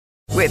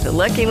With the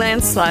Lucky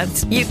Land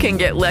Slots, you can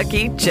get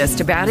lucky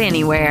just about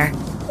anywhere.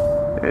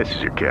 This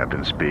is your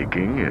captain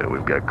speaking.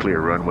 We've got clear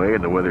runway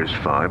and the weather's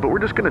fine, but we're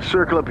just going to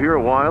circle up here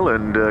a while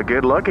and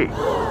get lucky.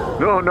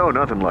 No,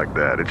 nothing like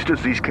that. It's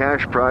just these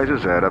cash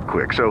prizes add up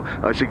quick. So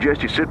I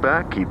suggest you sit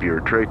back, keep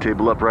your tray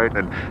table upright,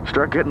 and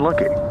start getting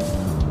lucky.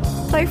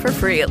 Play for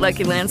free at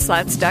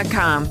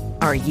LuckyLandSlots.com.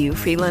 Are you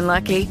feeling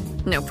lucky?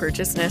 No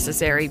purchase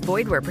necessary.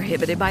 Void where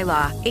prohibited by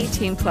law.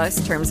 18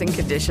 plus terms and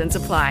conditions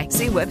apply.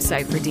 See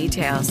website for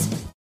details.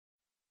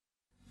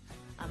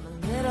 I'm a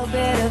little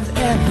bit of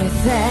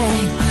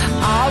everything.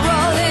 All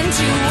rolled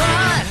into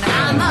one.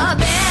 I'm a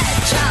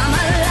bitch, I'm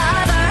a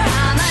lover,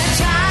 I'm a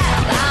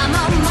child, I'm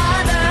a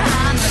mother,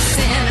 I'm a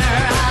sinner,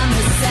 I'm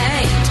a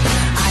saint.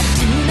 I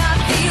do not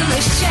feel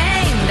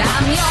ashamed.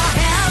 I'm your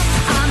help,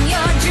 I'm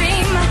your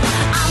dream.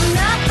 I'm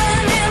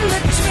nothing in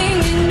between.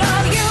 You know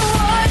you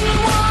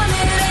wouldn't want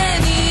it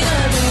any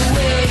other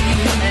way.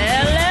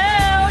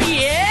 Hello,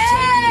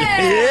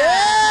 yeah!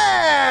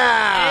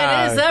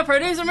 Yeah! It is the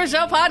Producer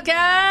Michelle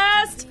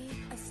podcast.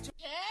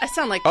 I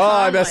sound like Conway.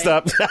 I messed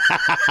up.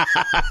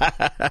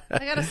 I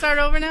gotta start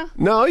over now?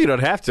 No, you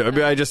don't have to. I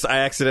mean, I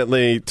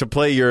accidentally, to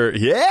play your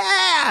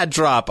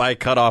drop, I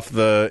cut off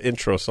the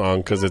intro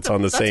song because it's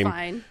on the same That's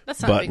fine.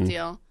 That's not button. a big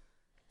deal.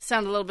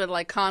 Sound a little bit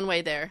like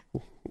Conway there.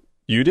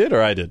 You did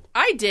or I did?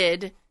 I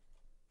did.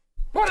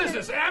 What is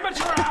this,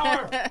 amateur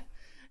hour?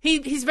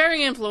 He's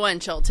very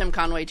influential, Tim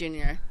Conway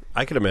Jr.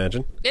 I could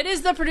imagine. It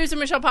is the Producer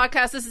Michelle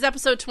podcast. This is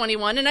episode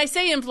 21, and I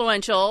say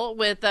influential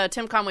with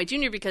Tim Conway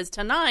Jr. because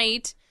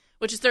tonight,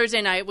 which is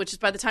Thursday night, which is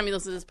by the time you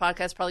listen to this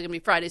podcast, probably going to be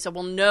Friday, so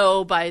we'll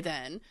know by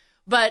then.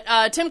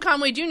 But Tim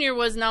Conway Jr.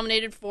 was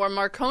nominated for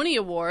Marconi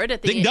Award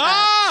at the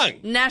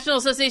National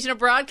Association of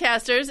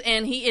Broadcasters,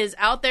 and he is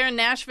out there in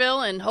Nashville,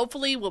 and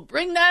hopefully will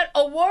bring that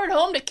award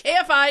home to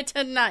KFI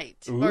tonight.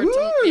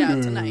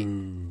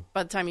 Tonight.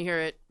 By the time you hear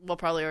it, we'll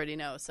probably already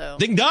know. So,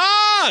 Ding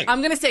dong!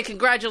 I'm going to say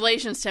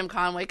congratulations, Tim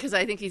Conway, because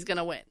I think he's going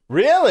to win.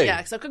 Really?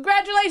 Yeah, so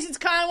congratulations,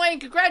 Conway,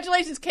 and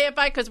congratulations,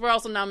 KFI, because we're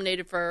also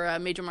nominated for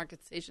Major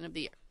Market Station of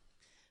the Year.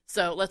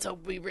 So let's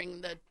hope we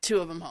bring the two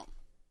of them home.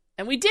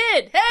 And we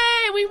did!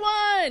 Hey, we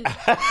won!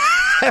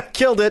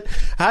 Killed it.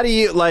 How do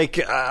you,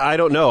 I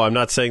don't know. I'm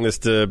not saying this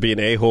to be an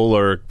a-hole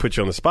or put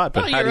you on the spot,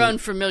 but Well, you're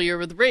unfamiliar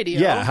with radio.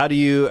 Yeah, how do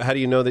you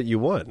know that you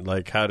won?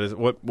 Like,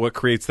 what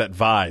creates that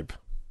vibe?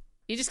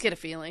 You just get a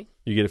feeling.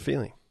 You get a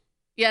feeling.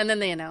 Yeah, and then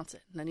they announce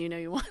it, and then you know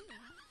you won.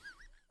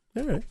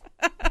 All right.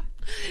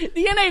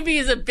 The NAB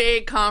is a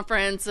big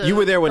conference. You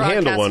were there when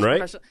Handel won,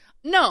 right?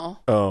 No.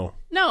 Oh.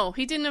 No,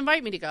 he didn't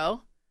invite me to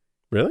go.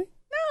 Really?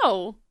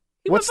 No.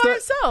 He went by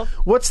himself.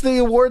 What's the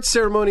award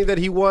ceremony that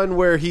he won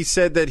where he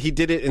said that he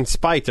did it in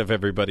spite of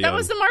everybody? That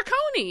was the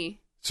Marconi.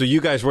 So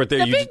you guys weren't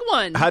there. The big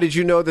one. How did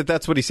you know that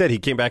that's what he said? He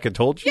came back and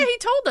told you? Yeah, he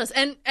told us.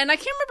 And I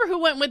can't remember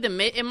who went with him.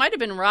 It might have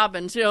been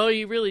Robin. So,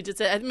 he really did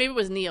say that. Maybe it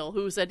was Neil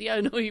who said, yeah,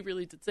 I know he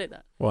really did say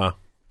that. Wow.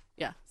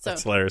 Yeah. So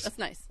that's hilarious. That's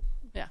nice.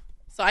 Yeah.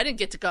 So I didn't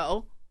get to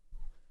go.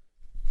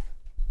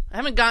 I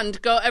haven't gotten to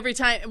go every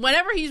time.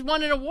 Whenever he's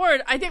won an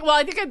award, I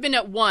think I've been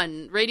at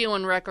one, Radio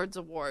and Records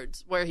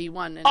Awards, where he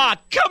won.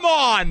 Come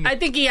on! I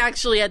think he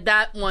actually at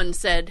that one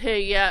said,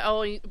 hey,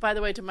 yeah, by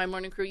the way, to my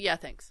morning crew, yeah,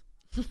 thanks.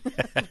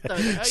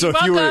 So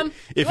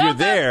if you're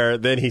there,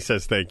 then he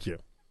says thank you.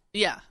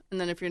 Yeah,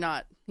 and then if you're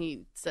not,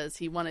 he says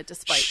he won it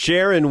despite.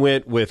 Sharon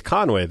went with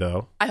Conway,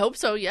 though. I hope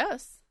so,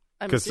 yes.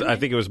 Because I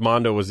think it was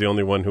Mondo was the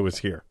only one who was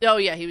here. Oh,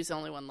 yeah, he was the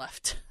only one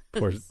left.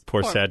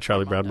 Poor sad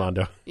Charlie Brown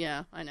Mondo.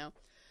 Yeah, I know.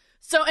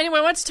 So anyway,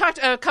 I want to talk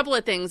a couple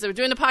of things. We're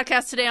doing the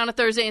podcast today on a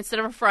Thursday instead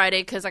of a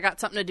Friday because I got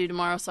something to do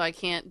tomorrow, so I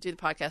can't do the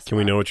podcast tomorrow. Can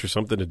we know what your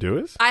something to do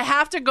is? I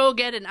have to go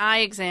get an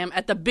eye exam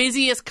at the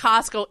busiest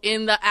Costco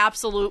in the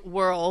absolute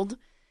world.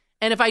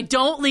 And if I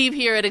don't leave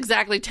here at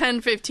exactly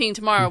 10:15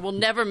 tomorrow, we'll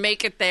never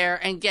make it there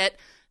and get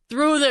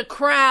through the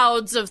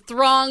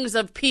throngs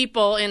of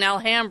people in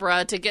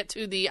Alhambra to get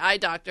to the eye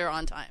doctor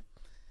on time.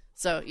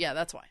 So, yeah,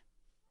 that's why.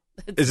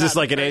 Is this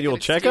like an annual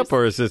checkup,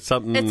 or is it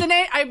something?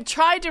 I've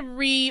tried to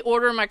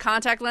reorder my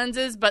contact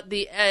lenses, but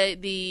the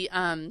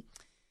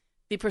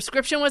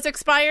prescription was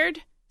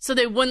expired, so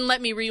they wouldn't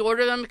let me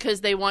reorder them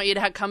because they want you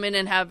to come in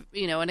and have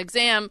an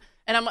exam.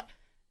 And I'm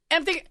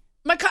thinking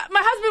my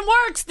husband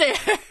works there,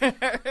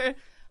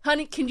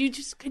 honey. Could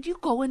you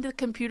go into the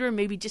computer and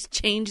maybe just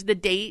change the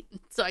date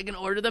so I can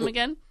order them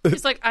again?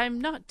 He's like,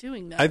 I'm not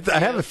doing that. I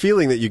have a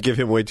feeling that you give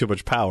him way too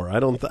much power.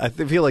 I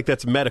feel like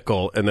that's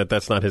medical and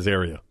that's not his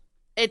area.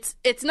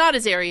 It's not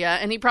his area,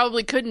 and he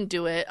probably couldn't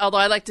do it, although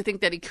I like to think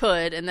that he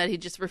could, and that he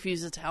just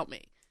refuses to help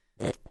me.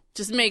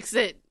 Just makes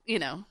it,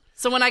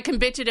 So when I can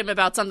bitch at him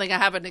about something, I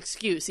have an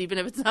excuse, even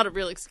if it's not a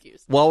real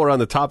excuse. While we're on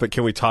the topic,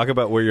 can we talk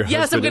about where your husband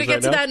is? Yes, I'm going to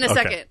get to that in a Okay.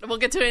 second. We'll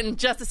get to it in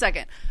just a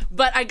second.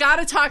 But I got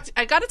to talk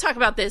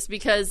about this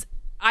because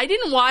I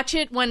didn't watch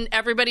it when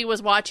everybody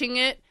was watching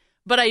it,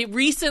 but I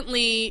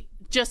recently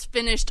just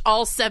finished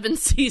all 7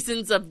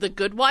 seasons of The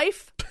Good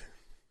Wife.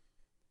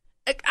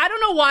 I don't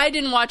know why I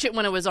didn't watch it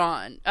when it was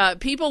on.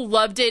 People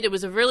loved it. It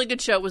was a really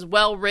good show. It was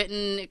well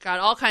written. It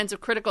got all kinds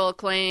of critical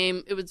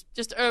acclaim. It was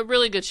just a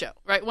really good show,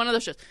 right? One of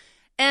those shows.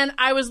 And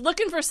I was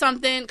looking for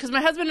something because my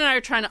husband and I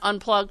are trying to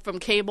unplug from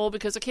cable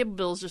because the cable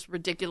bill is just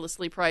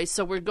ridiculously priced.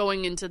 So we're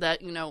going into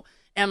that,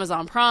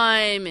 Amazon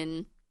Prime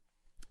and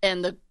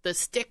the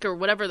stick or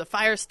whatever, the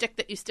Fire Stick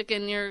that you stick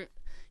in your.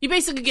 You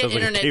basically get Sounds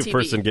like internet a cave TV.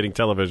 person getting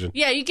television.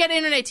 Yeah, you get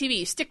internet TV.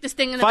 You stick this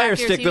thing in the Fire back of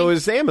your Stick, TV. though,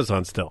 is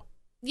Amazon still.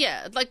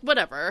 Yeah, like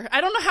whatever. I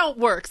don't know how it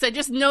works. I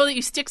just know that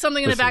you stick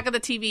something in the Listen. back of the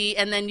TV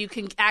and then you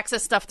can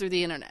access stuff through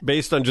the internet.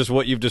 Based on just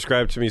what you've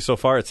described to me so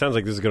far, it sounds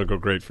like this is going to go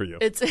great for you.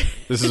 This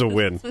is a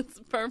win. It's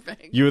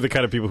perfect. You are the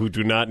kind of people who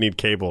do not need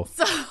cable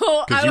So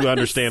because you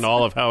understand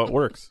all of how it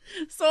works.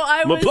 So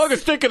I I'm going was to plug a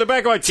stick in the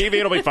back of my TV,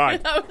 it'll be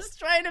fine. I was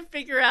trying to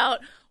figure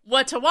out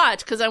what to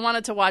watch because I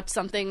wanted to watch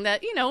something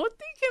that, you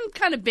can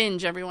kind of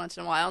binge every once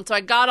in a while. And so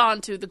I got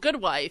onto The Good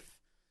Wife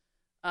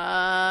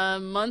a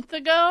month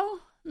ago,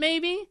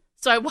 maybe.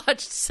 So I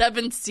watched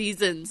 7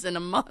 seasons in a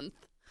month.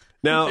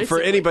 Now, for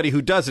Basically. anybody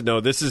who doesn't know,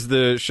 this is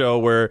the show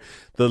where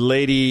the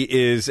lady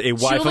is a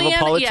wife of a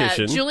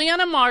politician. Yeah,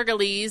 Juliana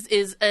Margulies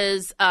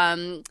is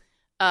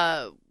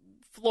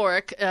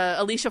Florrick.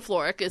 Alicia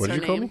Florrick is What her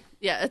did you call name. me?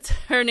 Yeah,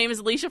 her name is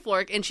Alicia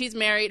Florrick, and she's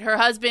married. Her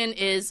husband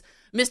is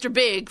Mr.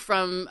 Big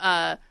from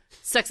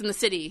Sex and the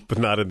City. But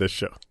not in this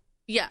show.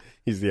 Yeah,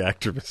 He's the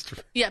actor, Mr.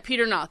 yeah,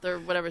 Peter Noth or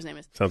whatever his name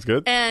is. Sounds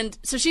good. And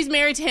so she's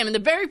married to him. And the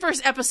very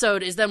first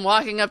episode is them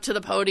walking up to the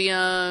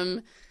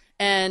podium.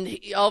 And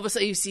all of a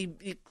sudden you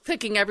see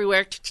clicking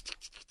everywhere,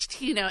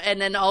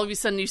 and then all of a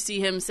sudden you see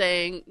him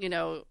saying,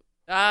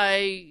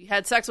 I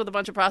had sex with a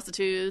bunch of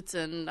prostitutes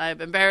and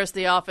I've embarrassed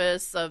the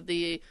office of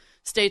the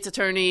state's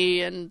attorney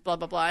and blah,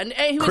 blah, blah. And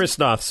he was, Chris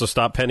Noth, so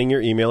stop penning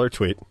your email or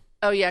tweet.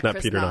 oh, yeah, not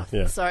Chris Peter Noth. Noth,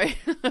 yeah. Sorry.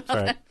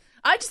 right.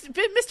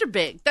 Mr.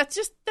 Big. That's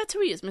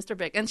who he is, Mr.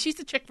 Big. And she's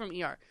the chick from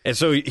ER. And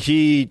so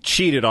he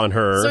cheated on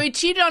her. So he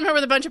cheated on her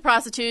with a bunch of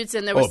prostitutes,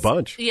 and there was a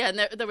bunch. Yeah,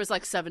 and there was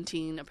like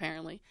 17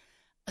 apparently,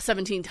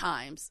 17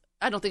 times.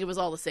 I don't think it was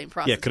all the same Yeah,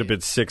 prostitute. it could have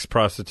been 6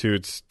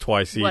 prostitutes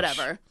twice each.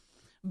 Whatever.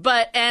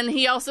 And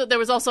there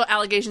was also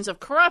allegations of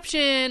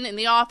corruption in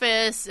the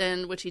office,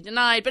 and which he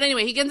denied. But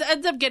anyway, he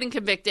ends up getting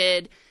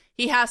convicted.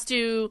 He has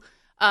to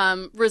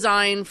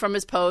resign from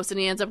his post, and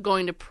he ends up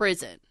going to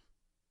prison.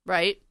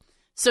 Right.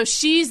 So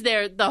she's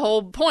there. The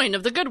whole point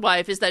of The Good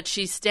Wife is that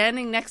she's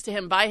standing next to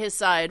him by his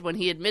side when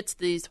he admits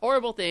these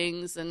horrible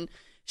things. And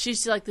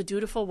she's like the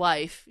dutiful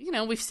wife.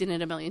 We've seen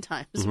it a million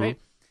times, right?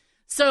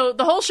 So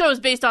the whole show is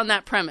based on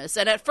that premise.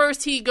 And at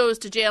first he goes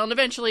to jail and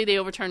eventually they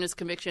overturn his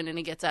conviction and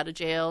he gets out of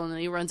jail and then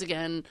he runs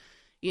again,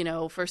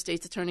 for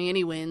state's attorney and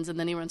he wins. And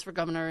then he runs for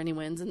governor and he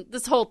wins. And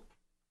this whole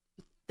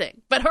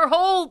thing. But her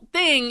whole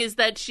thing is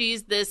that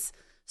she's this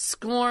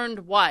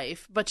scorned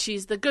wife, but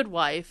she's the good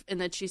wife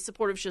and that she's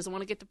supportive. She doesn't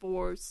want to get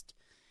divorced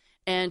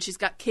and she's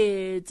got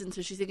kids and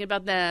so she's thinking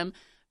about them,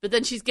 but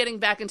then she's getting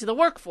back into the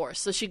workforce.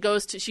 So she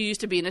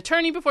used to be an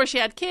attorney before she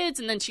had kids,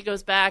 and then she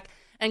goes back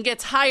and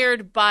gets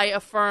hired by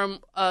a firm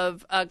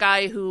of a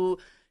guy who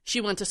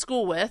she went to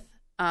school with.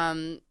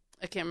 I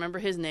can't remember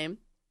his name,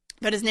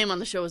 but his name on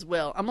the show is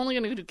Will. I'm only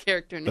going to do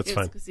character names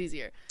because it's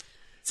easier.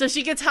 So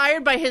she gets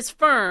hired by his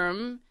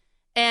firm,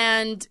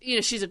 and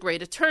she's a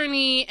great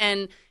attorney,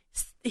 and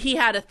he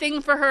had a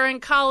thing for her in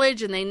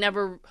college and they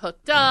never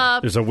hooked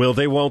up. There's a will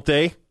they, won't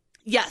they?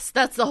 Yes,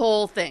 that's the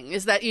whole thing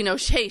is that,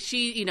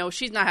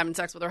 she's not having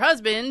sex with her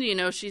husband.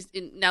 She's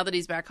now that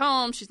he's back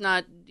home, she's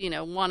not,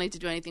 wanting to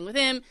do anything with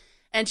him.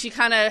 And she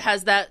kind of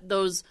has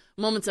those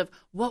moments of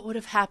what would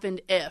have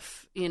happened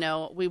if,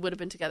 we would have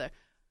been together.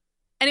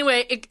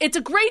 Anyway, it's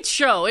a great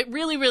show. It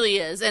really, really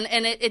is. And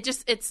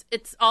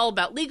it's all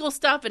about legal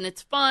stuff and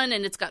it's fun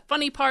and it's got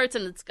funny parts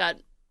and it's got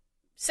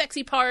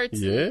sexy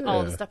parts and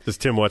all the stuff. Does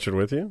Tim watch it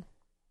with you?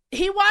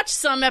 He watched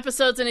some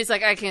episodes and he's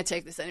like, I can't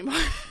take this anymore.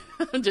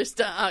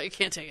 I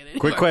can't take it anymore.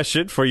 Quick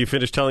question before you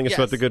finish telling us Yes.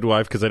 about The Good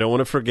Wife, because I don't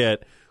want to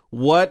forget.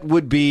 What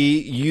would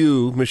be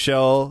you,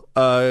 Michelle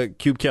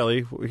Cube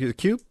Kelly?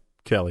 Cube?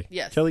 Kelly.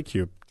 Yes. Kelly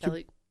Cube.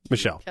 Kelly.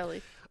 Michelle.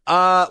 Kelly.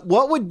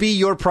 What would be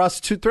your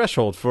prostitute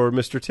threshold for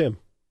Mr. Tim?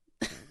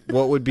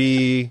 What would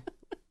be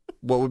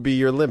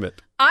your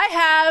limit?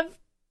 I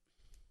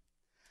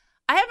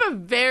have a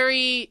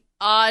very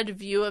odd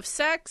view of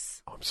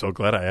sex. I'm so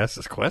glad I asked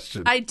this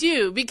question. I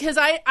do, because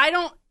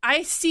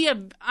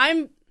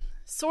I'm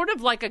sort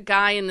of like a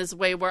guy in this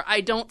way where I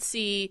don't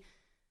see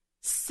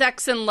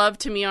sex and love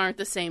to me aren't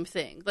the same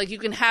thing. Like you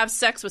can have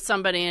sex with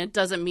somebody and it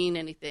doesn't mean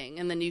anything.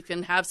 And then you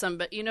can have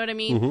somebody, you know what I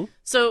mean? Mm-hmm.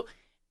 So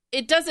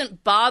it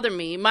doesn't bother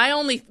me. My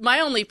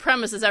only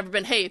premise has ever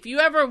been, hey, if you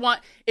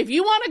want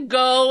to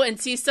go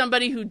and see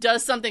somebody who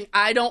does something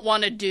I don't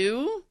want to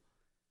do,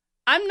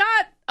 I'm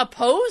not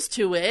opposed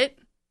to it,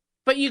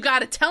 but you got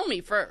to tell me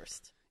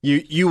first.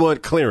 You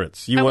want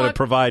clearance. You want to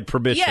provide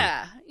permission.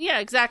 Yeah,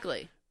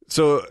 exactly.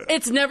 So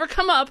It's never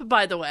come up,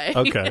 by the way.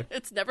 Okay.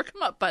 It's never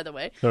come up, by the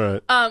way. all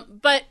right.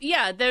 But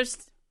yeah,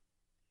 there's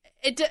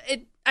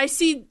it. I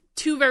see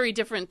two very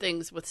different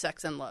things with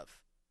sex and love,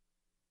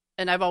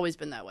 and I've always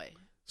been that way.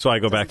 So I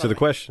go back to the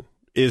question.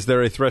 Is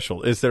there a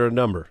threshold? Is there a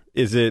number?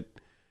 Is it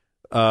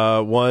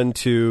 1,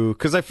 2?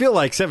 Because I feel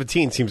like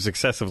 17 seems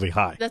excessively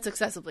high. That's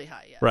excessively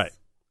high. Yes. Right.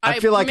 I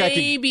feel like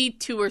maybe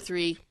 2 or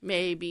 3,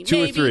 maybe.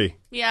 Two or three.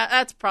 Yeah,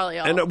 that's probably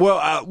all. And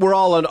we're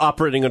all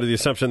operating under the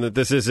assumption that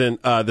this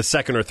isn't the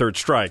second or third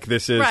strike.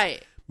 This is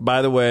right.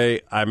 By the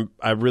way,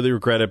 I really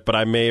regret it, but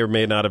I may or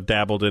may not have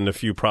dabbled in a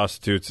few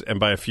prostitutes, and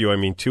by a few I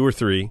mean 2 or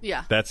 3.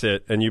 Yeah, that's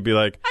it. And you'd be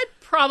like,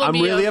 I'm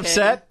really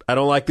upset. I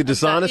don't like the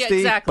dishonesty,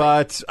 exactly.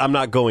 but I'm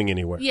not going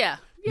anywhere. Yeah,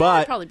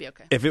 but I'd probably be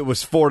okay. If it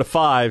was 4 to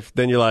 5,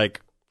 then you're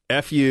like,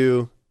 F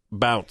you,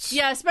 bounce.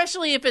 Yeah,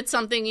 especially if it's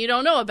something you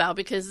don't know about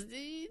because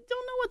you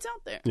don't know what's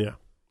out there. Yeah.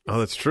 Oh,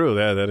 that's true.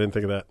 Yeah, I didn't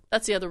think of that.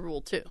 That's the other rule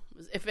too.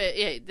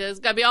 There's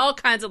got to be all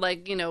kinds of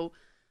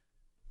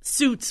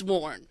suits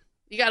worn.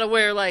 You got to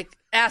wear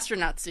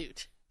astronaut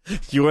suit.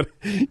 You want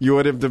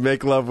him to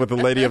make love with the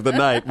lady of the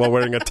night while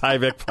wearing a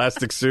Tyvek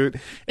plastic suit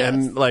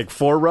and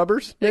 4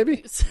 rubbers,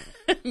 maybe?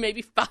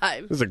 Maybe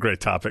 5. This is a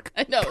great topic.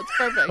 I know, it's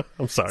perfect.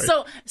 I'm sorry.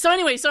 So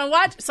anyway,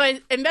 I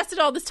invested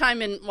all this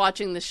time in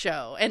watching the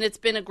show, and it's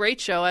been a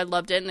great show. I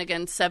loved it, and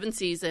again, 7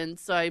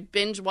 seasons. So I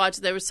binge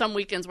watched. There were some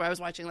weekends where I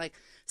was watching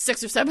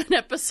 6 or 7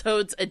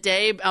 episodes a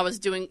day. I was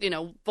doing,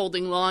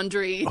 folding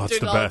laundry, it's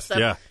doing the all best. that stuff.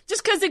 Yeah.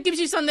 Just because it gives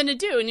you something to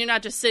do, and you're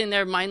not just sitting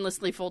there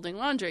mindlessly folding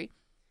laundry.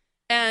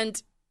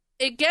 And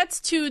it gets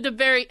to the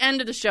very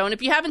end of the show, and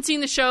if you haven't seen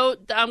the show,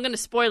 I'm going to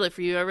spoil it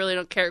for you. I really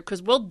don't care,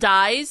 because Will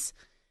dies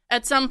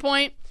at some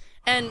point.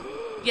 And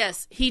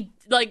yes,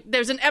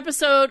 there's an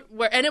episode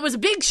where, and it was a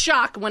big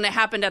shock when it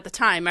happened at the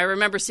time. I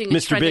remember seeing it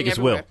Mr. trending Big is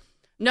everywhere.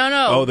 Will.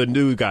 No. Oh, the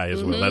new guy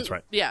is Will. That's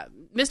right. Yeah.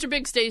 Mr.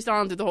 Big stays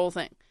on through the whole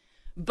thing.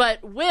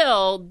 But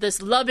Will,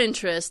 this love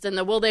interest, and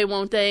the will they,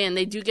 won't they, and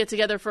they do get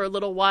together for a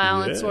little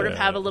while and sort of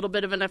have a little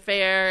bit of an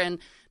affair, and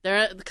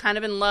they're kind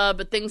of in love,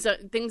 but things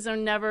are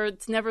never,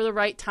 it's never the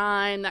right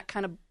time, that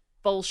kind of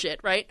bullshit,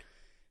 right?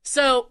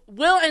 So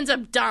Will ends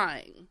up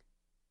dying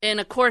in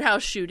a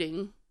courthouse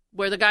shooting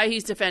where the guy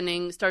he's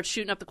defending starts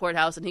shooting up the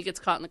courthouse and he gets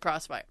caught in the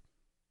crossfire.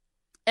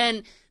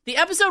 And the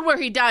episode where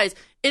he dies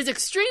is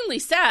extremely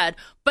sad,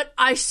 but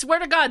I swear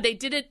to God, they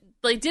did it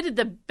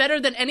the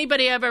better than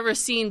anybody I've ever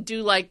seen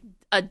do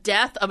a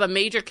death of a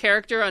major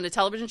character on a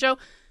television show.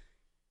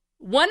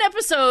 One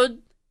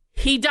episode,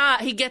 he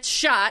gets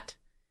shot.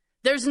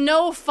 There's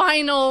no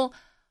final,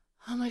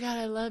 oh my God,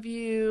 I love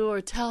you,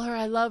 or tell her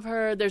I love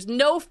her. There's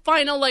no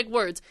final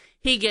words.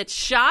 He gets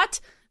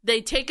shot.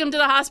 They take him to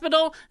the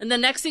hospital, and the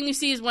next thing you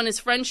see is when his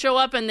friends show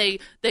up, and they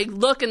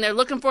look, and they're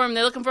looking for him,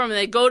 and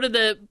they go to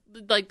the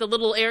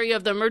little area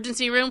of the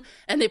emergency room,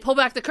 and they pull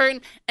back the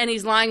curtain, and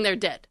he's lying there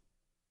dead.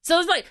 So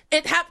it's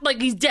it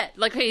happened he's dead.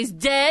 He's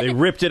dead. They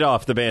ripped it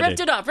off the Band-Aid.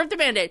 Ripped the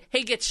Band-Aid.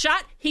 He gets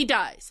shot, he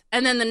dies.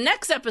 And then the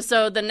next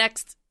episode, the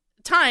next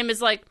time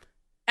is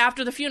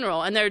after the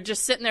funeral, and they're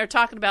just sitting there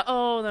talking about,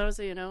 oh, that was,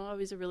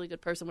 he's a really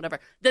good person, whatever.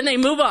 Then they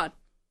move on.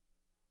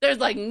 There's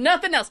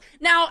nothing else.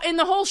 Now, in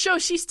the whole show,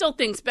 she still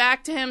thinks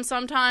back to him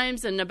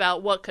sometimes and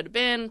about what could have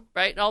been,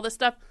 right? All this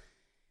stuff.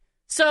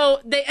 So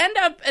they end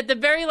up at the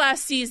very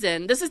last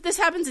season. This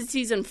happens in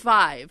season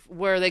 5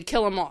 where they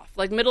kill him off,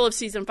 middle of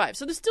season 5.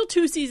 So there's still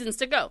 2 seasons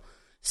to go.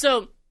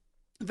 So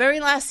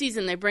very last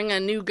season, they bring a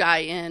new guy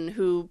in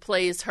who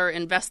plays her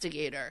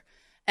investigator,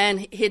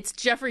 and it's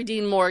Jeffrey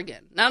Dean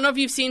Morgan. Now, I don't know if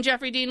you've seen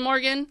Jeffrey Dean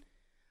Morgan,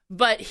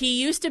 but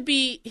he used to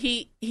be,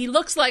 he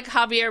looks like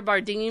Javier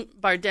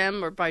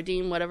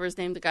Bardem, whatever his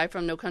name, the guy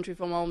from No Country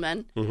for Old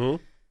Men.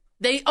 Mm-hmm.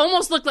 They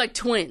almost look like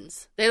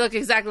twins. They look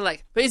exactly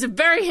like, but he's a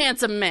very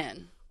handsome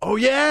man. Oh,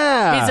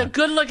 yeah. He's a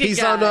good-looking guy.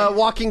 He's on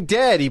Walking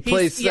Dead. He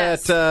plays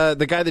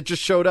the guy that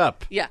just showed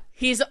up. Yeah.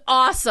 He's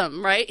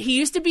awesome, right? He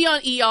used to be on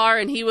ER,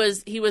 and he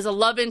was a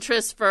love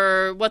interest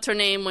for, what's her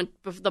name, when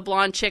the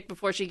blonde chick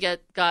before she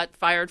got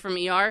fired from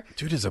ER.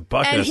 Dude is a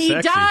bucket and of he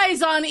sexy.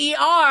 dies on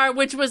ER,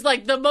 which was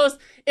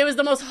it was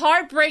the most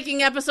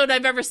heartbreaking episode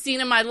I've ever seen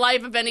in my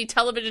life of any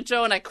television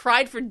show, and I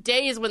cried for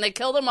days when they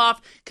killed him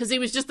off because he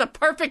was just the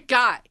perfect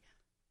guy.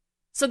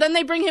 So then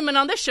they bring him in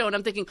on this show, and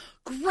I'm thinking,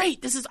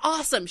 great, this is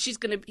awesome. He's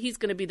gonna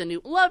be the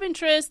new love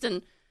interest,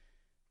 and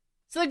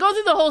so they go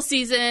through the whole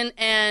season,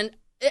 and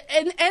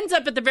it ends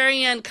up at the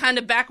very end, kind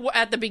of back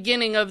at the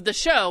beginning of the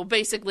show.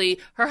 Basically,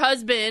 her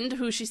husband,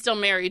 who she's still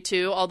married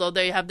to, although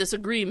they have this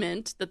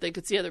agreement that they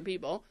could see other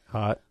people,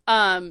 hot,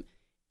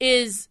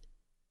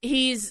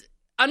 he's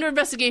under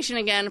investigation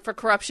again for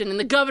corruption in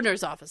the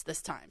governor's office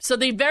this time. So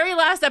the very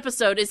last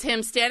episode is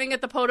him standing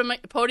at the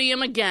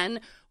podium again,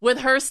 with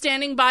her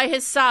standing by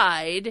his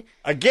side.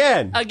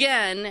 Again,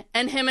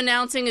 and him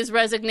announcing his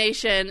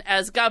resignation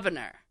as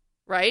governor,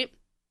 right?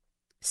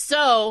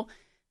 So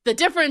the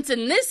difference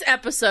in this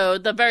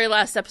episode, the very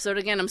last episode,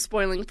 again, I'm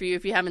spoiling for you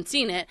if you haven't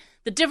seen it,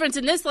 the difference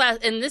in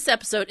this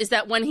episode is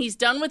that when he's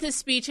done with his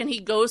speech and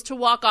he goes to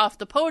walk off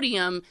the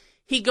podium,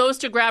 he goes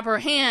to grab her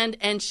hand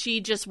and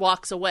she just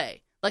walks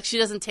away. She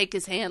doesn't take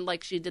his hand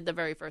like she did the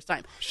very first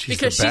time. She's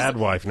the bad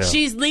wife now.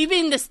 She's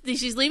leaving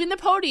the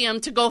podium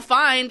to go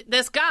find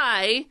this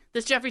guy,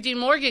 this Jeffrey Dean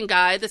Morgan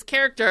guy, this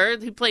character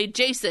who played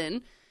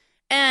Jason,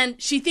 and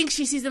she thinks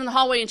she sees him in the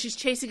hallway and she's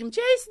chasing him,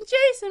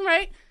 Jason,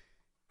 right?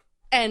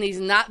 And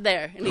he's not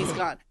there, and he's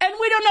gone. And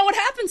we don't know what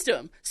happens to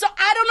him. So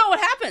I don't know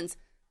what happens.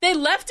 They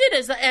left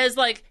it as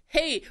like,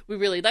 hey, we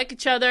really like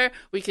each other.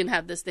 We can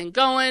have this thing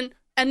going.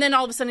 And then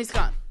all of a sudden he's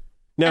gone.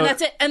 Now, and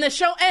that's it. And the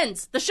show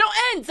ends. The show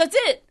ends. That's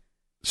it.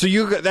 So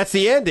that's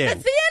the end.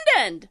 That's the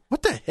end.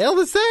 What the hell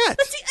is that?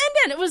 That's the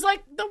end. It was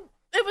like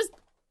it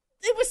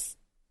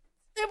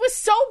was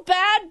so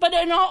bad, but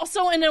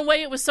also in a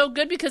way it was so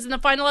good because in the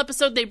final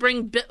episode they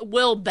bring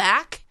Will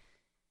back.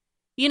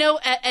 You know,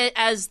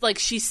 as like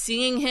she's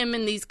seeing him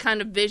in these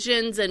kind of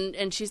visions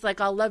and she's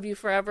like, I'll love you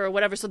forever or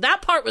whatever. So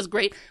that part was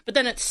great, but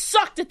then it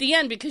sucked at the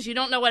end because you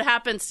don't know what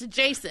happens to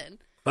Jason.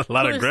 A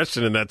lot of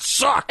aggression in that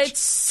sucked. It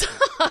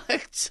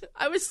sucked.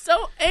 I was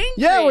so angry.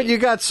 Yeah, when you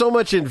got so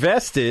much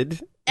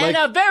invested. And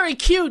a very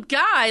cute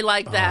guy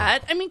like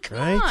that. I mean, come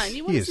on.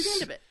 You want to see the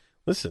end of it.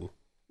 Listen,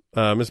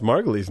 Miss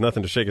Margulies,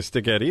 nothing to shake a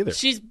stick at either.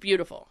 She's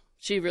beautiful.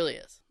 She really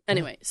is.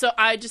 Anyway, so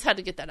I just had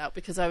to get that out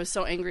because I was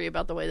so angry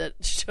about the way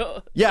that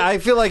show. Yeah, I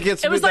feel like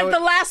it was like the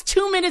last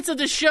 2 minutes of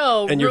the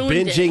show. And you're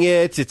binging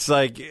it. It's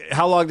like,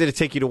 how long did it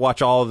take you to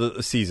watch all of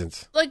the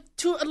seasons? Like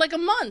a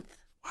month.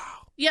 Wow.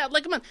 Yeah,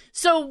 like a month.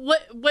 So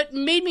what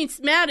made me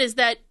mad is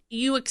that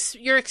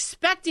you're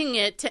expecting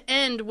it to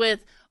end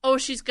with, oh,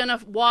 she's gonna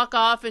walk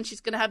off and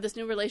she's gonna have this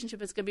new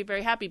relationship. It's gonna be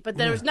very happy, but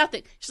there was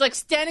nothing. She's like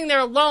standing there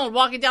alone,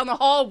 walking down the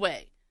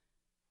hallway.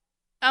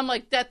 I'm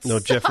like, that's no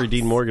Jeffrey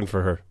Dean Morgan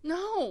for her.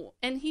 No,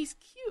 and he's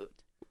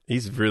cute.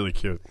 He's really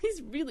cute.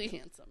 He's really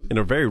handsome in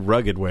a very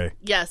rugged way.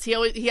 Yes,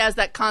 he has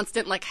that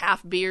constant like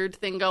half beard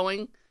thing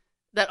going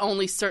that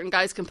only certain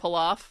guys can pull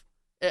off.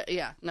 So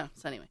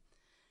anyway,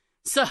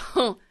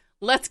 so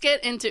let's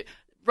get into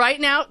right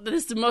now.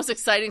 This is the most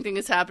exciting thing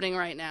is happening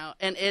right now,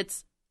 and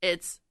it's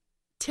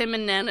Tim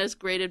and Nana's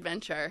Great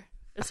Adventure.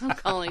 That's what I'm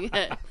calling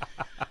it.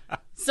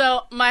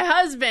 So my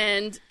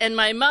husband and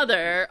my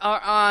mother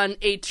are on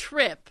a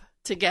trip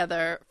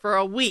together for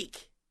a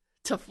week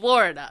to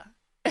Florida,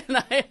 and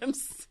I am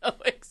so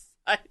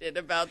excited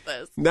about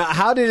this. Now,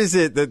 how is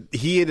it that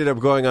he ended up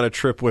going on a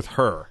trip with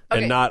her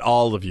and not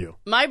all of you?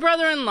 My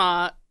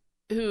brother-in-law,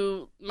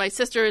 who my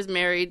sister is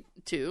married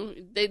to,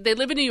 they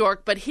live in New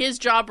York, but his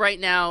job right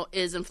now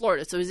is in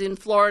Florida. So he's in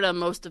Florida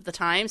most of the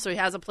time, so he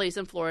has a place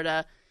in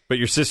Florida. But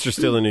your sister's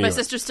still in New York? My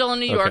sister's still in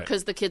New York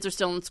because the kids are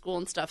still in school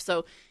and stuff.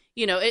 So,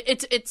 you know,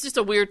 it's just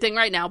a weird thing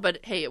right now, but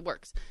hey, it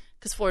works.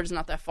 Because Florida's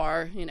not that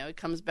far. You know, it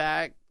comes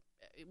back,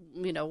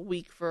 you know, a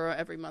week for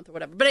every month or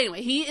whatever. But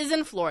anyway, he is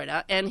in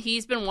Florida, and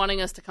he's been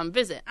wanting us to come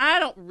visit. I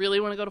don't really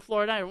want to go to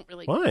Florida. I don't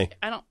really. Why?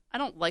 I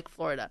don't like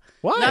Florida.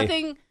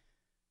 Why?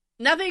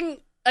 Nothing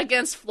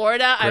against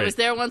Florida. Right. I was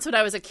there once when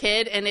I was a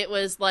kid, and it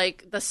was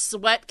like the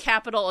sweat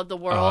capital of the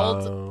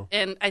world. Oh.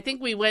 And I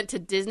think we went to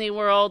Disney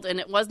World, and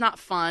it was not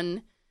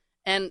fun.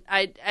 And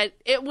I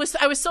was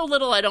so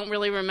little, I don't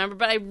really remember.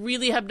 But I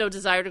really have no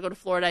desire to go to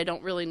Florida. I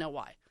don't really know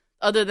why.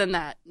 Other than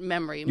that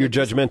memory. You're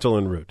judgmental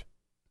and rude.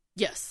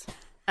 Yes,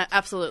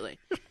 absolutely.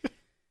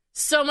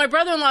 So my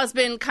brother-in-law's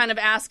been kind of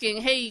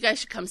asking, hey, you guys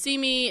should come see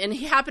me. And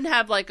he happened to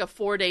have like a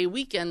 4-day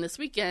weekend this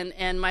weekend.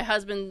 And my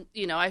husband,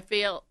 you know, I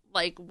feel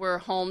like we're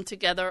home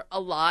together a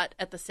lot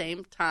at the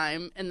same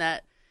time and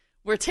that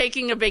we're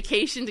taking a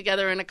vacation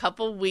together in a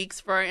couple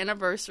weeks for our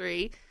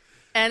anniversary.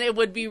 And it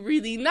would be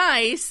really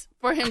nice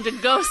for him to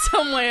go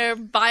somewhere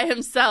by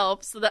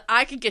himself so that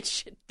I could get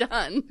shit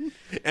done.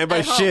 And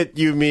by shit,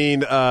 you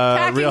mean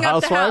Real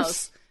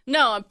Housewives?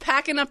 No, I'm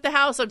packing up the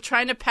house. I'm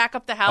trying to pack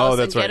up the house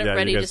and get it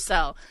ready to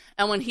sell.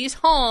 And when he's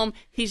home,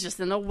 he's just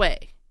in the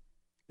way.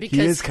 Because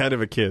he is kind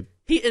of a kid.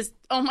 He is,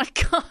 oh my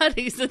God,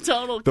 he's a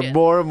total kid. The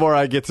more and more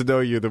I get to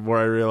know you, the more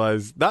I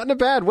realize, not in a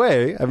bad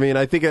way. I mean,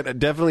 I think it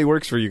definitely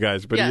works for you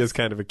guys, but he is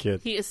kind of a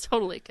kid. He is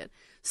totally a kid.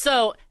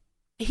 So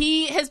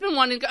he has been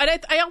wanting to go.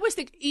 And I always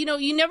think, you know,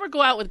 you never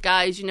go out with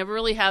guys. You never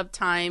really have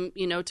time,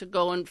 you know, to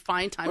go and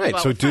find time to go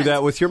out so with do friends,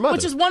 that with your mother.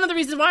 Which is one of the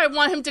reasons why I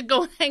want him to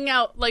go hang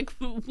out, like,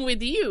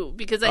 with you.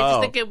 Because I just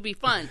think it would be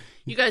fun.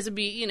 You guys would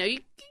be, you know, you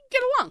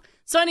get along.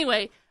 So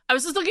anyway, I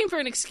was just looking for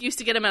an excuse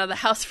to get him out of the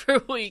house for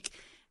a week.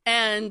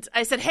 And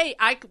I said, hey,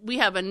 we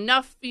have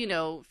enough, you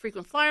know,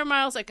 frequent flyer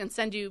miles. I can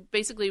send you,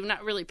 basically, we're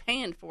not really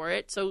paying for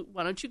it. So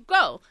why don't you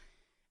go?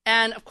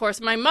 And, of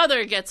course, my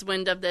mother gets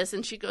wind of this,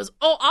 and she goes,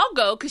 oh, I'll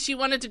go, because she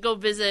wanted to go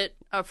visit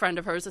a friend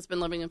of hers that's been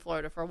living in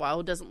Florida for a while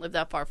who doesn't live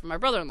that far from my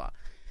brother-in-law.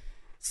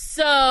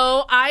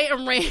 So I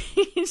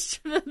arranged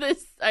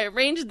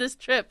this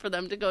trip for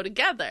them to go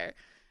together.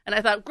 And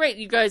I thought, great,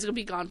 you guys will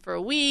be gone for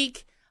a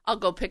week. I'll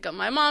go pick up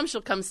my mom.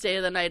 She'll come stay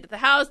the night at the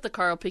house. The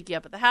car will pick you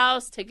up at the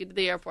house, take you to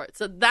the airport.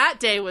 So that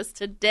day was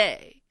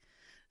today.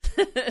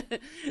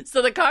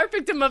 So the car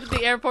picked him up at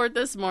the airport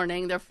this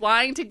morning. They're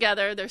flying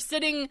together. They're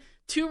sitting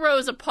 2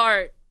 rows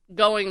apart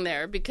going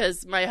there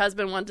because my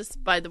husband wanted to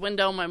sit by the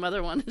window. My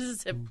mother wanted to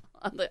sit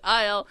on the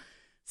aisle.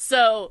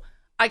 So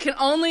I can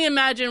only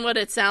imagine what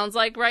it sounds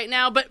like right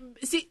now. But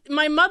see,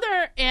 my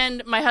mother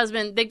and my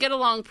husband, they get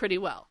along pretty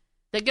well.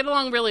 They get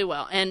along really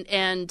well.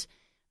 And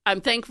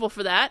I'm thankful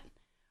for that.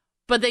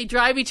 But they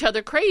drive each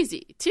other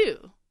crazy,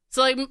 too.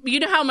 So, like, you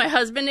know how my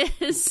husband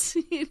is?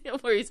 You know,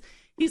 where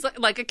he's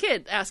like a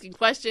kid, asking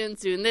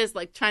questions, doing this,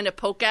 like trying to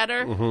poke at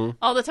her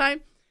all the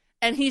time.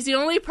 And he's the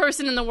only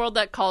person in the world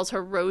that calls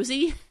her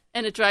Rosie.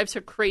 and it drives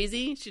her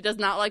crazy. She does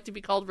not like to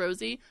be called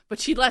Rosie, but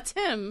she lets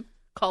him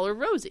call her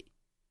Rosie.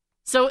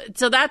 So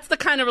that's the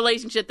kind of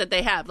relationship that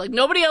they have. Like,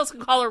 nobody else can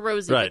call her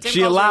Rosie. Right. but Tim She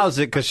calls her allows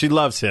Rosie. it because she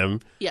loves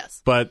him.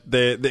 Yes. But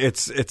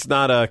it's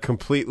not a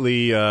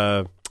completely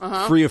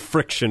free of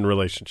friction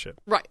relationship.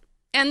 Right.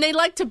 And they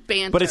like to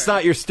banter. But it's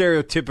not your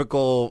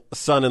stereotypical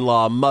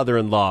son-in-law,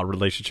 mother-in-law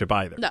relationship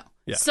either. No.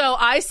 Yeah. So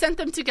I sent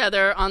them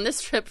together on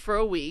this trip for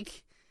a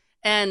week,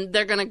 and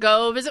they're going to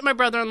go visit my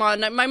brother-in-law.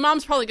 And my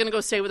mom's probably going to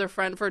go stay with her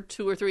friend for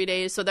 2 or 3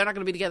 days, so they're not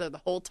going to be together the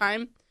whole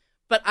time.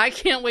 But I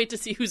can't wait to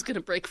see who's going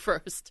to break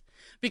first.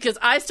 Because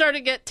I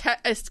started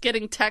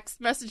getting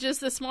text messages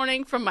this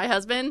morning from my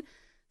husband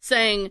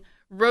saying,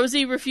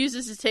 Rosie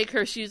refuses to take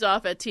her shoes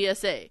off at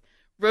TSA.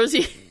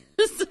 Rosie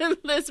is doing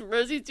this,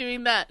 Rosie's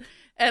doing that.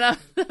 And I'm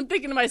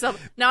thinking to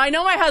myself, now I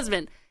know my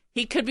husband.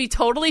 He could be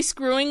totally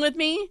screwing with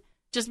me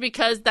just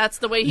because that's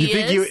the way he You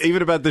think is.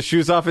 even about the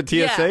shoes off at TSA?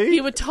 Yeah,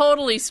 he would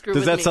totally screw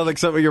with Does me. that sound like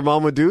something your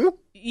mom would do?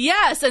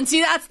 Yes, and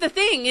see, that's the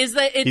thing, is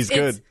that He's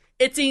good.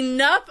 it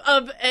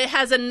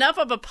has enough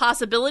of a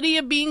possibility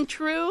of being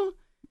true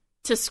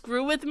to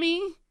screw with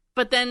me,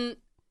 but then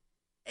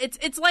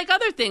it's like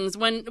other things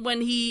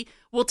when he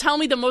will tell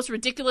me the most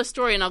ridiculous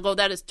story and I'll go,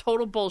 that is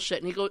total bullshit,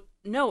 and he go,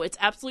 no, it's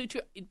absolutely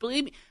true,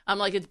 believe me. I'm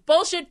like, it's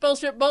bullshit,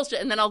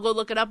 and then I'll go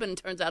look it up and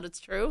it turns out it's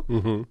true.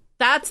 Mm-hmm.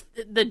 That's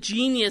the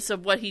genius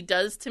of what he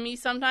does to me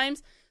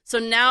sometimes. So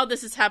now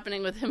this is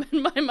happening with him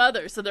and my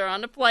mother. So they're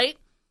on a flight,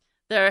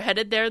 they're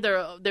headed there,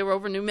 they were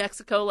over New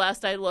Mexico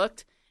last I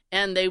looked,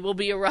 and they will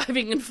be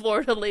arriving in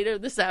Florida later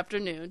this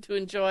afternoon to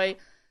enjoy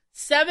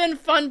 7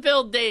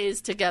 fun-filled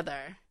days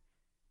together.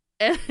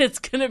 And it's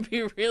going to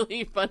be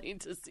really funny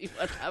to see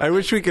what happens. I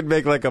wish we could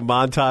make like a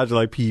montage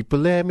like, people,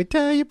 let me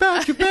tell you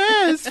about your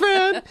best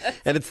friend.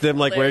 And it's them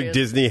like wearing Hilarious.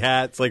 Disney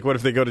hats. Like, what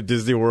if they go to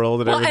Disney World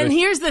and everything? And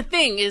here's the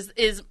thing is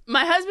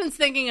my husband's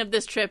thinking of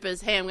this trip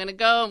as, hey, I'm going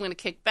to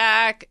kick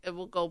back.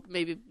 We'll go,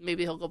 maybe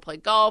he'll go play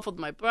golf with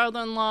my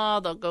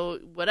brother-in-law. They'll go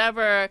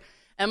whatever.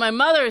 And my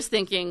mother is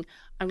thinking,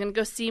 I'm going to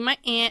go see my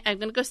aunt. I'm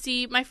going to go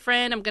see my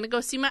friend. I'm going to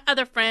go see my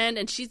other friend.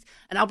 And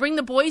I'll bring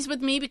the boys with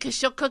me because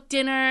she'll cook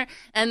dinner.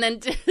 And then,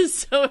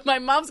 so my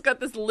mom's got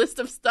this list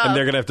of stuff. And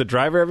they're going to have to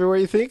drive her everywhere,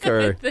 you think? I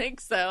Or think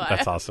so.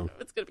 That's awesome.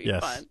 It's going to be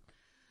Yes. fun.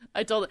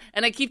 I told her.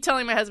 And I keep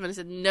telling my husband, I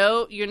said,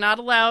 no, you're not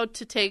allowed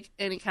to take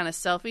any kind of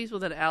selfies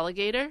with an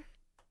alligator.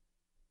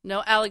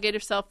 No alligator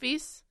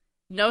selfies.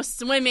 No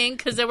swimming,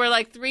 because there were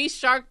like 3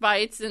 shark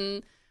bites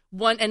and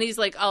one. And he's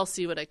like, I'll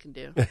see what I can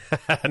do.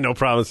 no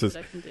promises.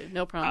 What I can do.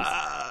 No promise.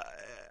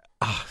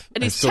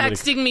 And there's he's so many-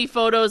 texting me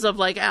photos of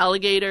like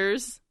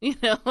alligators. You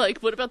know, like,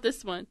 what about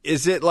this one?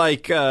 Is it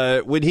like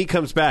when he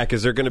comes back,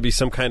 is there going to be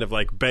some kind of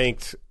like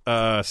banked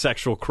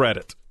sexual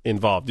credit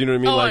involved? You know what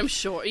I mean? Oh, like, I'm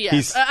sure. Yes,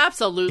 he's-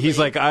 absolutely. He's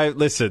like,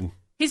 listen.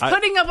 He's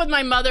putting up with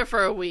my mother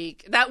for a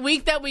week. That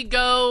week that we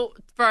go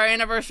for our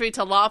anniversary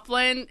to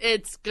Laughlin,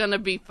 it's gonna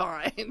be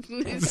fine.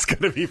 It's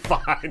going to be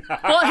fine.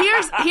 Well,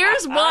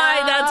 here's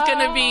why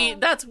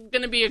that's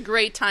gonna be a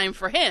great time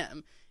for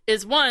him.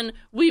 Is one,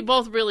 we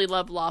both really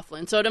love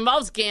Laughlin, so it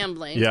involves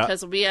gambling Yeah.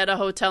 because we'll be at a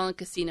hotel and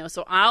casino.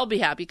 So I'll be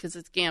happy because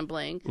it's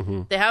gambling.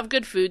 Mm-hmm. They have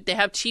good food. They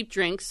have cheap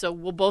drinks, so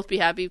we'll both be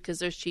happy because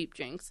there's cheap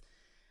drinks.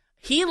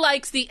 He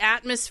likes the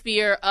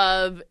atmosphere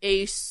of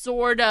a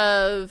sort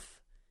of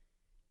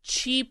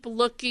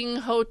cheap-looking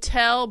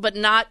hotel, but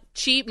not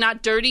cheap,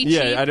 not dirty cheap.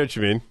 Yeah, I know what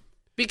you mean.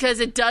 Because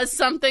it does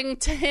something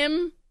to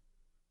him,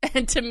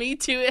 and to me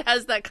too. It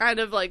has that kind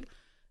of like,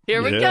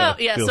 here we Yeah,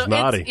 go. Yeah, feels so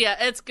naughty.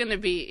 it's gonna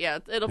be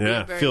it'll be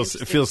Yeah, a very it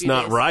interesting feels few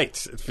not days.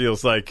 right. It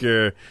feels like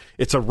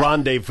it's a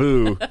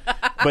rendezvous,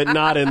 but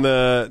not in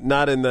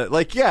the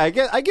like. Yeah, I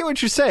get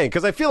what you're saying,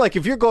 because I feel like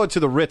if you're going to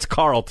the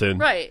Ritz-Carlton,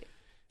 Right.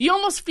 You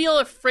almost feel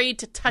afraid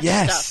to touch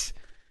stuff.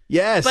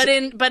 Yes,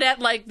 But at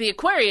like the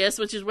Aquarius,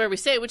 which is where we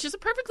stay, which is a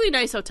perfectly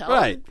nice hotel,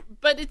 Right.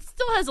 But it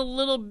still has a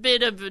little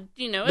bit of a,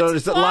 no,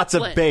 it's there's lots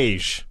of Laughlin.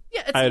 beige.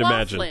 Yeah, it's I'd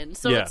Laughlin, imagine.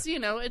 so Yeah.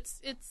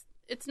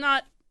 it's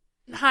not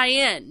high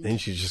end, Then you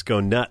just go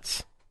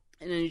nuts.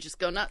 and then you just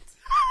go nuts.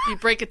 You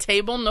break a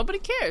table, nobody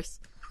cares.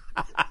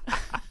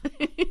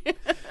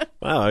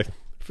 Wow, I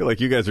feel like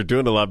you guys are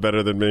doing a lot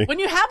better than me. When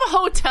you have a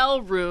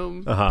hotel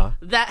room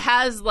that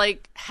has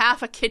like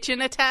half a kitchen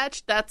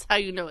attached, that's how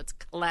you know it's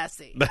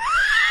classy.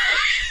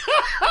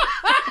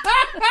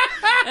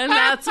 And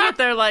that's what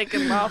they're like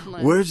in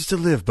Laughlin. Words to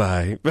live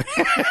by,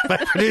 by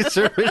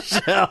producer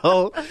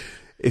Michelle.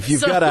 If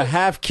you've So- got a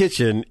half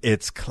kitchen,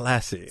 it's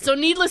classy. So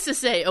needless to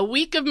say, a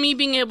week of me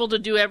being able to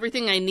do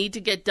everything I need to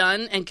get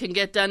done and can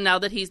get done now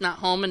that he's not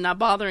home and not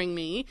bothering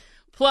me,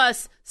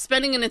 plus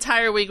spending an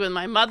entire week with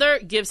my mother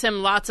gives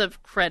him lots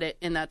of credit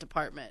in that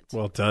department.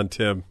 Well done,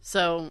 Tim.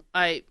 So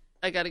I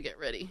got to get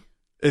ready.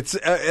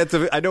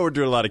 I know we're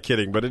doing a lot of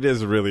kidding, but it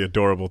is really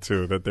adorable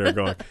too that they're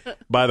going.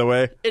 By the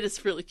way, It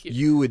is really cute.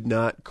 you would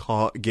not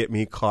get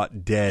me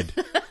caught dead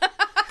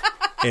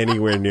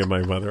anywhere near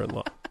my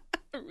mother-in-law.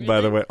 Really?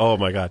 By the way, oh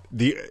my God!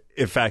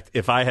 In fact,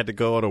 if I had to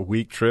go on a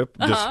week trip,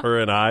 just her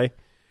and I,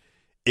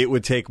 it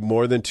would take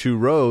more than 2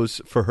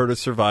 rows for her to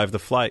survive the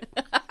flight.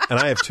 And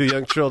I have 2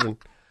 young children.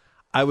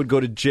 I would go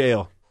to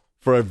jail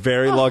for a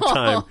very long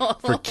time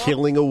for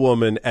killing a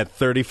woman at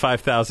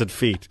 35,000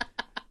 feet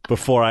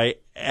before I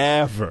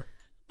ever.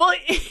 Well,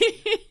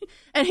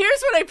 and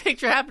here's what I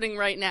picture happening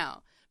right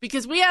now.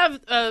 Because we have,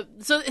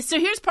 so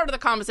here's part of the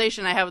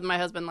conversation I had with my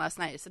husband last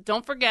night. I said,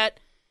 don't forget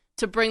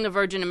to bring the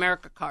Virgin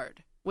America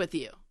card with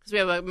you. Because we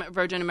have a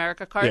Virgin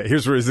America card. Yeah,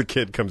 here's where the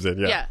kid comes in.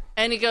 Yeah.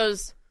 And he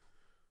goes,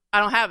 I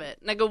don't have it.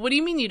 And I go, what do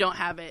you mean you don't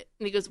have it?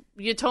 And he goes,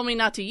 you told me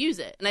not to use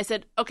it. And I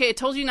said, okay, I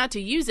told you not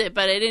to use it,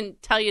 but I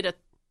didn't tell you to,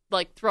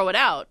 like, throw it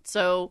out.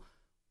 So.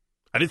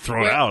 I didn't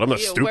throw it out. I'm not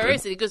stupid. Where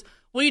is it? He goes,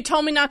 well, you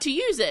told me not to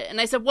use it.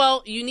 And I said,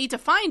 well, you need to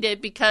find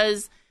it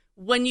because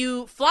when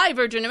you fly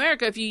Virgin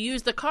America, if you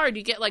use the card,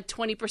 you get like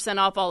 20%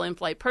 off all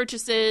in-flight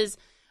purchases.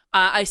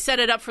 I set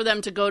it up for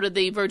them to go to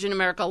the Virgin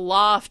America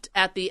loft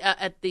at the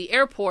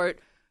airport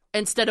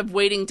instead of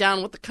waiting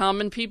down with the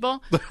common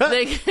people.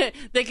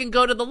 They can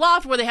go to the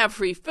loft where they have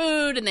free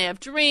food and they have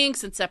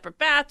drinks and separate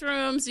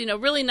bathrooms. You know,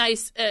 really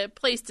nice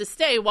place to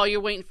stay while you're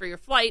waiting for your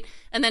flight.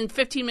 And then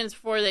 15 minutes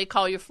before they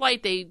call your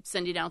flight, they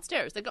send you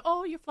downstairs. They go,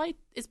 oh, your flight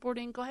is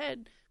boarding. Go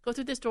ahead, go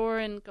through this door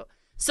and go.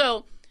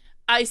 So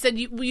I said,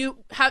 you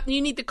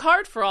need the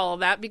card for all of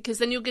that because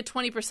then you'll get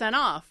 20%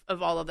 off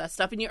of all of that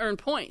stuff and you earn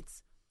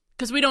points.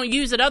 Because we don't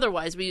use it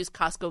otherwise. We use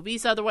Costco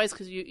Visa otherwise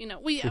because,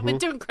 we have a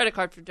different credit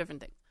card for different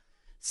things.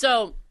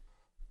 So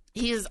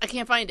he says, I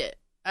can't find it.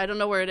 I don't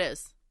know where it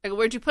is. I go,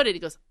 where'd you put it? He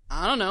goes,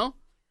 I don't know.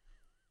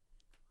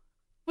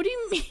 What do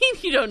you mean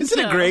you don't know? Isn't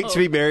it great to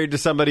be married to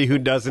somebody who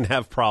doesn't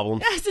have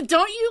problems? I said,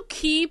 don't you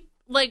keep,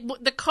 like,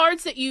 the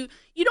cards that you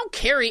don't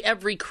carry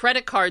every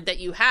credit card that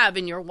you have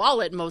in your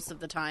wallet most of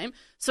the time.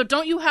 So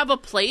don't you have a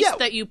place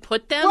that you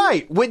put them?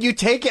 Right. When you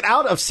take it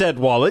out of said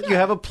wallet, you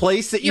have a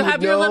place that you would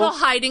have your know. little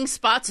hiding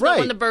spots so that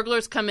when the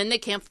burglars come in, they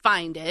can't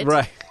find it.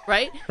 Right.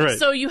 Right? Right.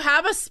 So you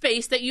have a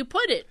space that you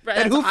put it. Right?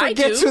 And who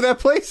forgets who that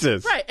place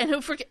is? Right. And who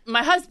forgets?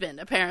 My husband,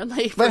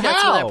 apparently. But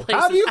forgets how? Who that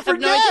place How do you is. I have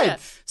forget? no idea.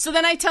 So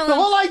then I tell him. The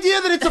whole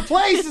idea that it's a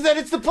place is that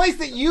it's the place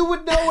that you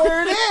would know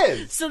where it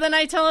is. So then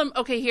I tell him,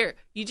 okay, here,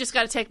 you just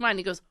got to take mine.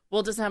 He goes,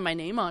 well, it doesn't have my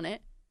name on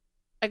it.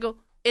 I go,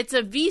 it's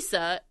a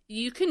Visa.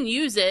 You can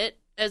use it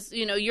as,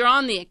 you're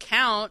on the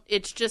account.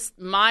 It's just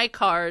my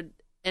card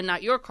and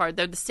not your card.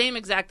 They're the same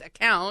exact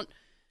account.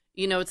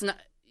 It's not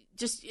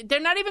just, they're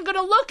not even going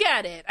to look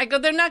at it. I go,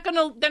 they're not going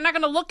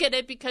to look at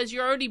it because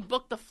you already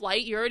booked the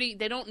flight.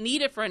 They don't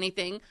need it for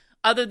anything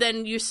other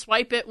than you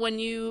swipe it when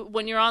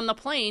you're on the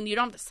plane. You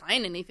don't have to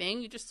sign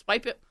anything. You just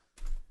swipe it.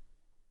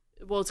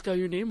 Well, it's got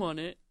your name on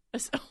it. I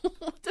said,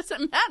 it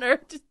doesn't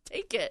matter. Just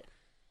take it.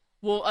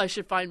 Well, I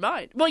should find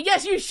mine. Well,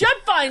 yes, you should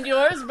find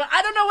yours, but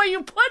I don't know where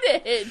you put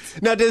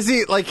it. Now, does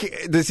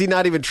he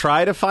not even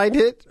try to find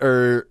it,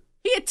 or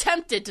he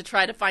attempted to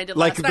try to find it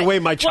like last the night. way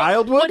my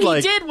child would?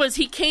 What he did was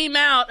he came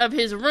out of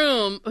his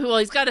room. Well,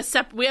 he's got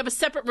we have a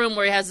separate room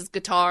where he has his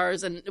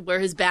guitars and where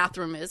his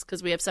bathroom is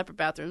because we have separate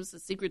bathrooms. The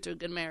secret to a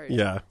good marriage.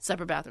 Yeah,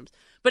 separate bathrooms.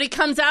 But he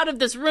comes out of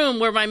this room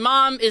where my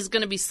mom is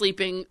going to be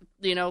sleeping,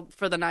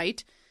 for the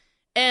night.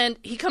 And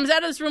he comes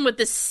out of this room with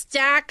this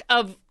stack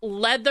of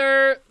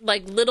leather,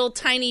 like little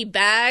tiny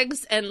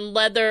bags and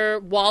leather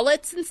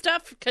wallets and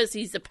stuff because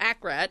he's a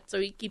pack rat, so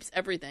he keeps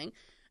everything.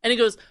 And he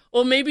goes,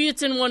 well, maybe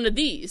it's in one of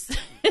these.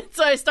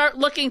 So I start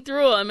looking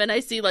through them, and I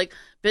see, like,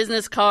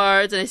 business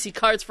cards, and I see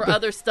cards for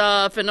other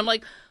stuff. And I'm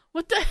like,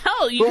 what the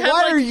hell? You have,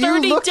 like,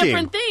 30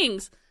 different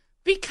things.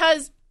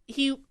 Because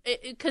he'll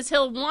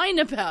whine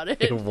about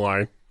it. He'll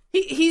whine.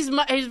 He's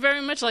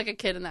very much like a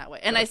kid in that way.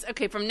 And I said,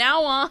 okay, from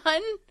now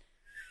on,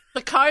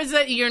 the cards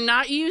that you're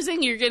not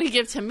using, you're going to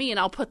give to me, and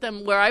I'll put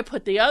them where I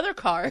put the other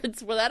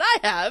cards that I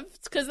have,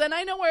 because then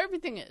I know where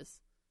everything is.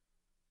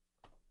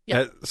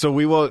 Yeah. So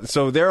we will.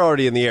 So they're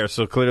already in the air.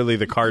 So clearly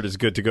the card is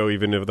good to go,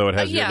 even though it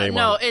has your name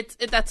on it.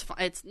 Yeah, no, that's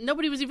fine.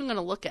 Nobody was even going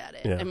to look at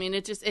it. Yeah. I mean,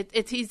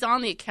 he's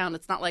on the account.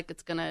 It's not like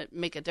it's going to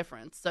make a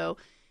difference. So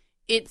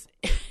it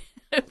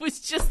was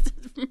just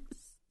a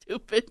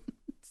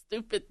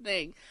stupid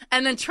thing.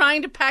 And then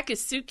trying to pack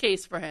his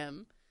suitcase for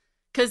him,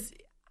 because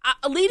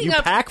leading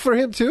up, pack for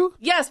him too.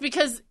 Yes,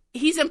 because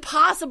he's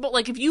impossible.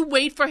 Like if you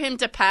wait for him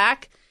to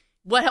pack.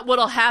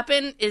 What'll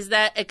happen is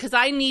that, because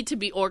I need to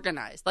be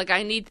organized. Like,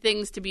 I need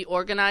things to be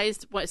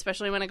organized,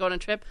 especially when I go on a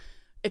trip.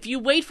 If you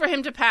wait for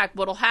him to pack,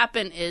 what'll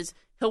happen is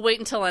he'll wait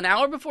until an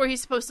hour before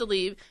he's supposed to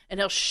leave,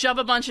 and he'll shove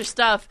a bunch of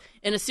stuff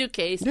in a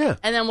suitcase. Yeah.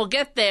 And then we'll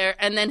get there,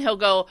 and then he'll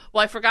go,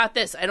 well, I forgot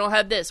this. I don't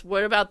have this.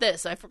 What about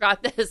this? I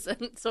forgot this.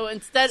 And so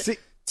instead,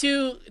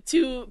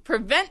 to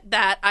prevent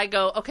that, I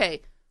go,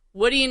 okay,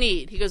 what do you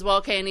need? He goes, well,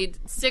 okay, I need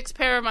 6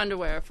 pair of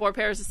underwear, 4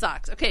 pairs of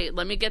socks. Okay,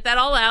 let me get that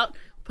all out,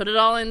 put it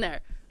all in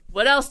there.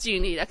 What else do you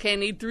need? Okay, I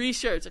need 3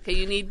 shirts. Okay,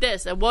 you need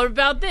this. And what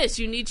about this?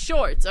 You need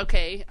shorts.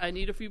 Okay, I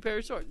need a few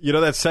pairs of shorts. You know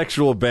that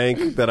sexual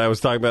bank that I was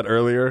talking about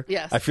earlier?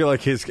 Yes. I feel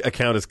like his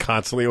account is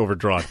constantly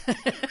overdrawn.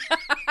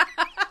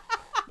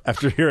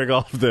 After hearing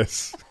all of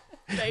this.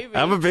 Maybe.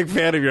 I'm a big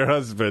fan of your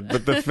husband,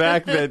 but the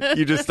fact that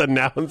you just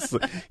announced,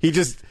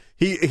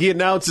 he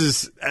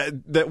announces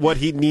that what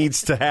he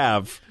needs to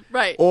have.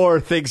 Right. Or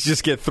things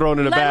just get thrown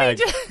in a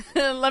bag.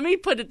 Let me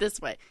put it this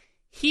way.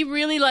 he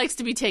really likes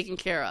to be taken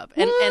care of,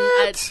 and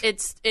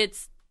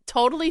it's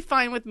totally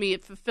fine with me.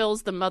 It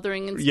fulfills the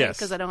mothering instinct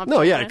because I don't have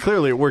children.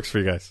 Clearly it works for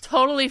you guys.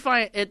 Totally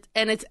fine.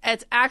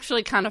 It's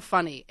actually kind of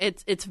funny.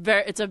 It's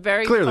a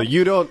very clearly funny.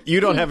 you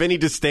don't have any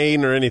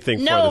disdain or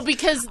anything. No, for this.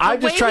 because the I'm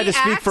just way trying to he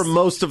speak acts- for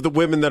most of the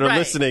women that are Right.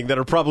 listening that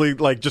are probably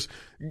just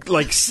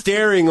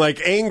staring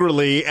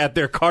angrily at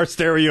their car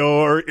stereo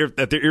or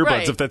at their earbuds,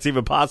 Right. if that's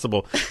even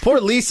possible. Poor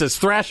Lisa's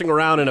thrashing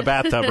around in a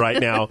bathtub right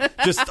now,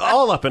 just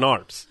all up in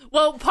arms.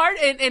 Well,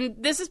 and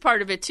this is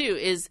part of it too,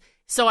 is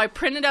so I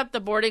printed up the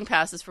boarding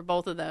passes for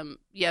both of them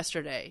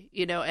yesterday,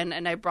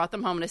 and I brought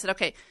them home and I said,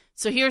 okay,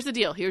 so here's the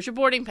deal. Here's your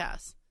boarding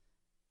pass.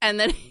 And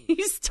then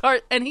he's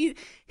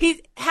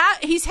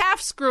half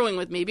screwing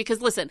with me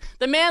because, listen,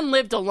 the man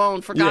lived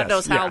alone for God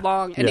knows how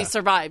long, and he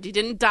survived. He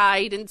didn't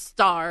die. He didn't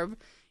starve.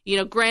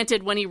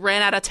 Granted, when he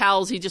ran out of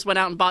towels, he just went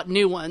out and bought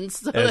new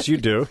ones. As you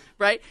do.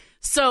 Right?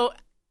 So...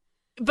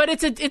 But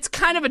it's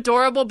kind of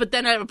adorable, but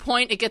then at a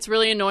point it gets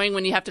really annoying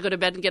when you have to go to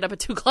bed and get up at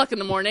 2 o'clock in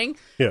the morning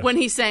when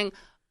he's saying,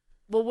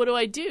 well, what do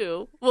I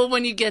do? Well,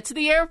 when you get to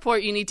the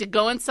airport, you need to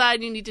go inside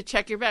and you need to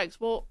check your bags.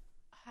 Well,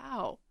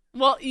 how?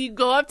 Well, you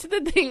go up to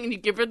the thing and you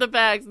give her the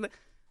bags.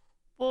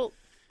 Well,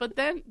 but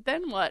then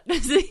what?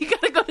 So you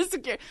got to go to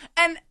security.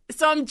 And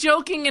so I'm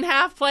joking and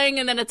half playing,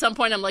 and then at some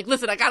point I'm like,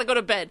 listen, I got to go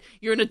to bed.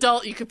 You're an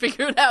adult. You can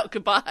figure it out.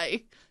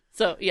 Goodbye.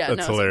 So,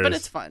 That's hilarious. But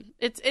it's fun.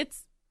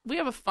 We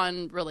have a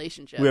fun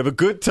relationship. We have a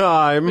good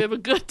time.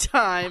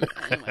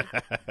 Anyway,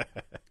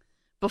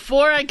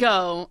 before I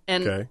go,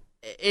 and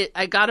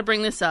I got to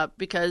bring this up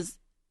because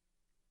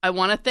I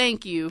want to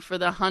thank you for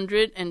the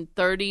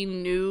 130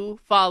 new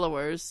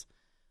followers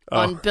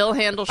on Bill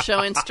Handle Show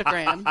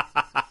Instagram.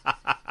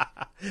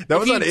 That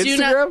was on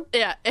Instagram?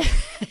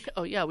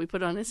 Yeah, we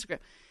put it on Instagram.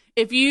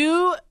 If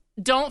you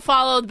don't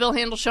follow the Bill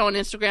Handle Show on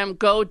Instagram,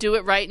 go do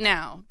it right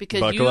now.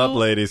 Because Buckle up,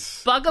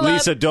 ladies. Buckle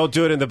Lisa, up. don't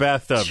do it in the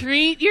bathtub.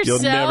 Treat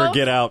yourself. You'll never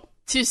get out.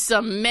 To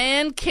some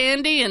man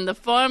candy in the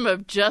form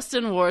of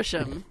Justin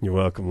Worsham. You're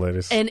welcome,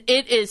 ladies. And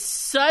it is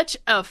such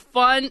a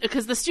fun,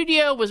 because the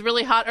studio was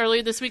really hot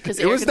earlier this week.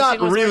 It was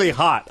not really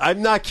hot.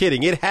 I'm not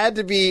kidding. It had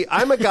to be.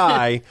 I'm a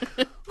guy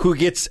who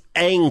gets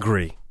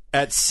angry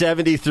at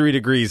 73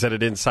 degrees at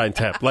an inside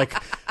temp.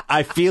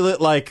 I feel it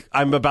like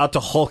I'm about to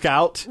Hulk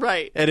out.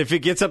 Right. And if it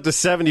gets up to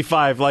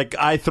 75,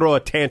 I throw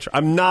a tantrum.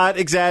 I'm not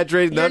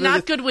exaggerating. You're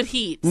not good with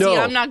heat. No. See,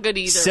 I'm not good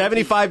either.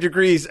 75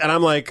 degrees, and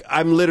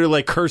I'm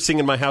literally cursing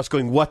in my house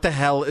going, what the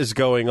hell is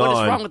going on?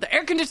 What is wrong with the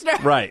air conditioner?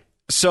 Right.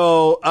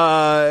 So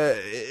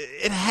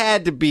it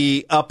had to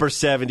be upper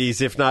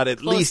 70s, if not at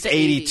Close least to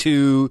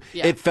 82.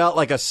 Yeah. It felt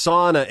like a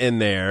sauna in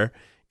there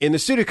in the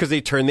studio because they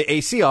turned the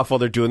AC off while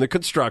they're doing the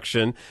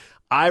construction.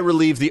 I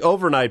relieve the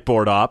overnight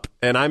board up,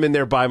 and I'm in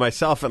there by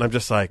myself, and I'm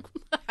just like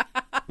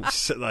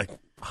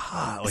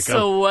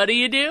so what do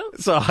you do?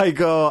 So I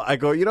go,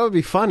 it'd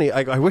be funny.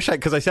 I wish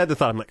because I said the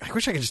thought, I'm like, I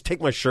wish I could just take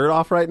my shirt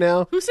off right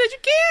now. Who said you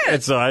can't?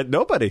 And so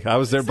nobody. I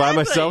was there by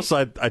myself,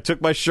 so I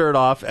took my shirt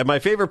off. And my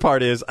favorite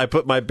part is I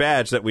put my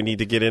badge that we need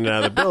to get in and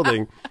out of the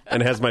building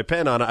and it has my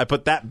pen on it. I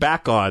put that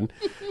back on.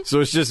 So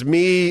it's just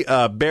me,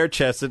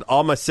 bare-chested,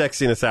 all my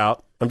sexiness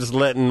out. I'm just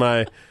letting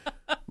my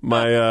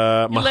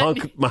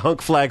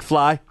hunk flag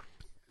fly.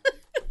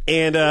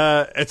 And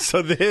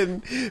so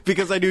then,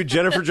 because I knew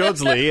Jennifer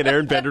Jones-Lee and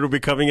Aaron Bender will be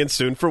coming in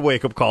soon for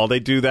Wake Up Call, they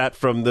do that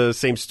from the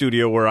same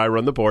studio where I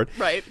run the board.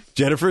 Right.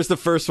 Jennifer's the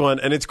first one,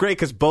 and it's great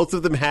because both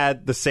of them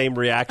had the same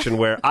reaction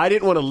where I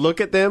didn't want to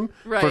look at them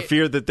for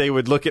fear that they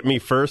would look at me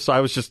first, so I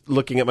was just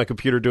looking at my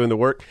computer doing the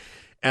work.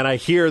 And I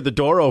hear the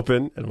door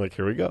open, and I'm like,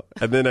 here we go.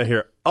 And then I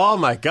hear, oh,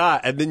 my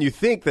God. And then you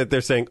think that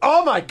they're saying,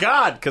 oh, my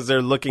God, because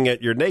they're looking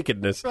at your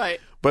nakedness. Right.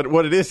 But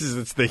what it is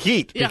it's the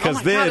heat. Yeah, because oh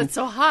my then God, it's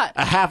so hot.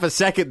 a half a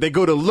second, they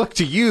go to look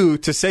to you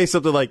to say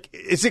something like,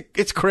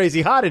 it's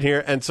crazy hot in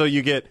here. And so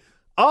you get,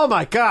 oh,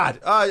 my God.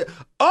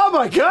 Oh,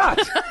 my God.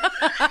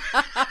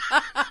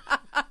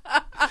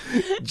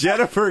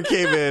 Jennifer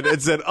came in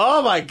and said,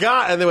 oh, my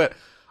God. And they went,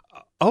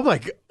 oh, my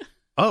God.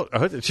 Oh,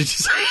 she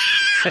just...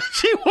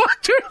 She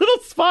walked her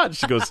little spot.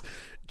 She goes,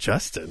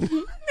 Justin,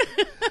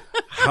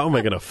 how am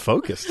I going to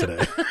focus today?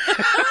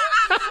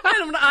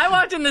 I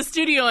walked in the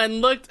studio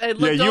and looked you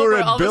over. were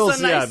all at Bill's,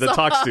 of a sudden the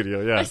talk studio,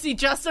 yeah. I see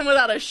Justin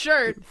without a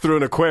shirt. Through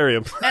an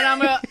aquarium.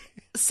 And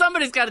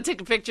somebody's got to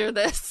take a picture of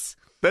this.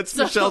 That's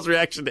Michelle's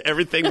reaction to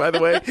everything, by the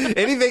way.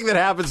 Anything that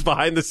happens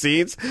behind the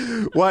scenes,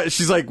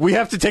 she's like, we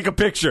have to take a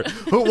picture.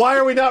 Why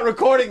are we not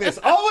recording this?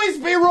 Always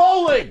be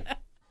rolling.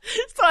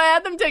 So I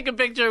had them take a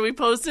picture. We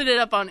posted it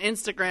up on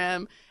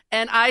Instagram,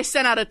 and I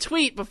sent out a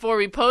tweet before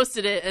we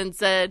posted it and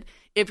said,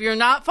 if you're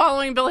not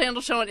following Bill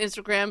Handle Show on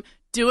Instagram,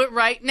 do it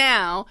right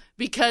now,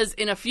 because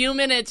in a few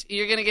minutes,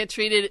 you're going to get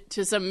treated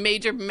to some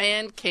major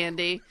man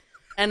candy.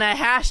 And I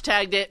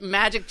hashtagged it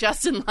Magic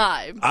Justin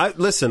Live.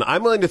 Listen,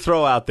 I'm willing to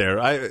throw out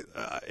there.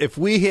 If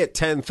we hit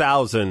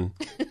 10,000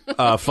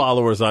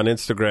 followers on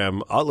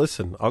Instagram,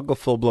 I'll go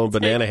full-blown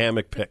banana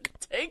hammock pick.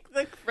 Take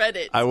the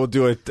credit. I will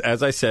do it,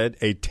 as I said,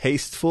 a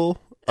tasteful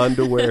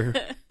underwear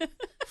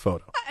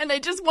photo. And I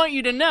just want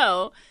you to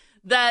know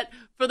that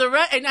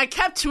and I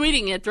kept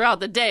tweeting it throughout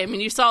the day. I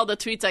mean, you saw the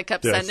tweets I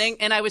kept sending,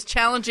 and I was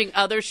challenging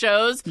other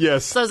shows.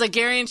 Yes. So I was like,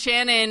 Gary and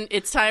Shannon,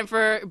 it's time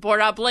for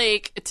Borat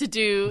Blake to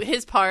do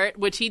his part,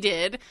 which he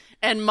did.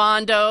 And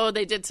Mondo,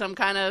 they did some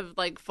kind of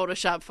like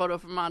Photoshop photo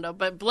for Mondo,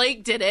 but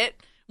Blake did it,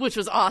 which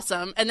was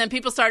awesome. And then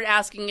people started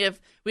asking if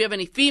we have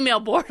any female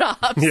board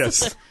ops.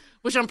 Yes.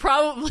 Which I'm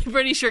probably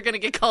pretty sure going to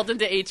get called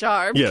into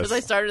HR because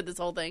I started this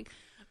whole thing.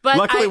 But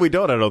luckily we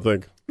don't, I don't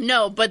think.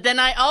 No, but then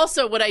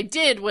what I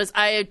did was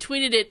I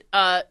tweeted it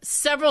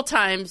several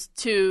times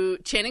to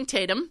Channing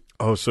Tatum.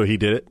 Oh, so he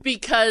did it?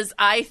 Because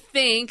I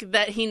think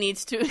that he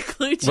needs to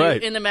include you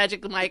in the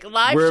Magic Mike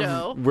live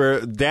show.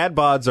 Where dad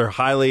bods are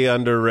highly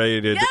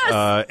underrated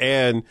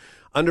and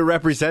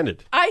underrepresented.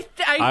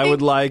 I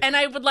would like... And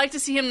I would like to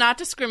see him not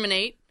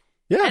discriminate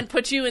Yeah. and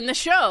put you in the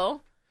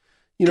show.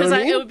 You know what I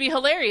mean? It would be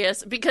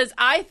hilarious. Because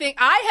I think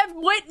I have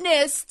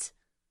witnessed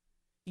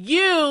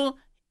you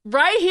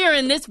right here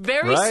in this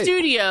very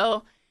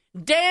studio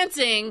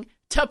dancing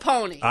to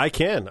Pony. I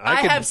can.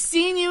 I have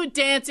seen you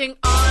dancing on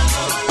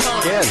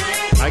Pony.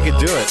 I could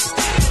do it.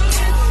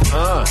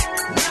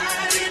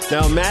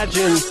 Now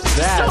imagine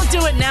that. Don't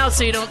do it now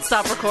so you don't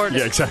stop recording.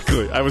 Yeah,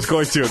 exactly. I was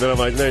going to. Then I'm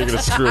like, no, you're going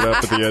to screw it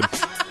up at the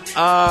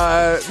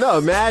end. No,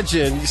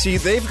 imagine. You see,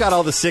 they've got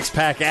all the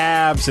six-pack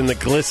abs and the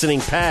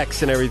glistening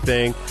pecs and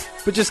everything.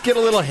 But just get a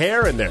little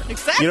hair in there.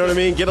 Exactly. You know what I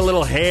mean? Get a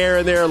little hair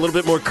in there, a little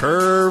bit more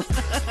curve.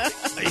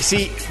 You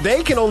see,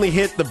 they can only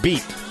hit the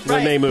beat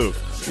when they move.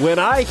 When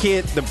I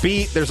hit the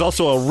beat, there's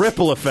also a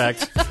ripple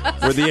effect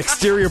where the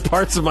exterior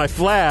parts of my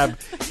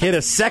flab hit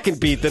a second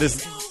beat that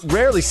is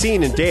rarely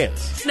seen in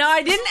dance. Now,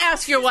 I didn't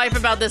ask your wife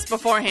about this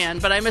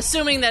beforehand, but I'm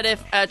assuming that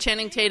if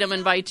Channing Tatum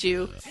invites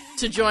you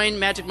to join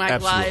Magic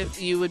Mike Live,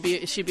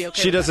 she'd be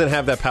okay. She doesn't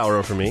have that power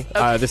over me.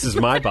 Okay. This is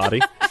my body,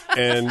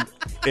 and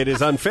it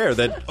is unfair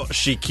that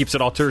she keeps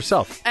it all to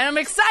herself. And I'm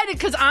excited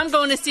because I'm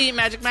going to see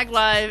Magic Mike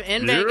Live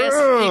in Vegas.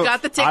 You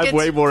got the tickets. I'm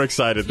way more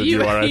excited than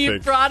you are, I think. You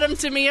brought them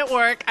to me at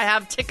work. I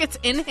have tickets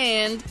in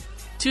hand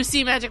to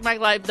see Magic Mike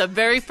Live the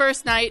very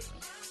first night,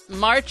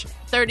 March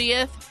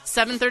 30th,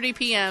 7:30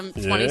 p.m.,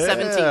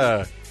 2017.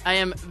 Yeah. I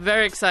am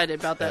very excited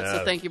about that,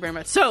 so thank you very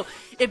much. So,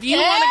 if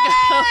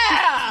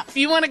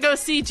you want to go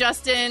see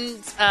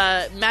Justin's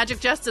Magic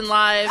Justin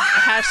Live,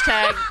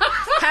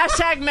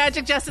 hashtag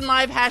Magic Justin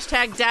Live,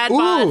 hashtag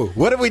DadBod. Ooh,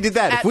 what if we did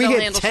that? If we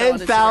hit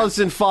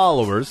 10,000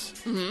 followers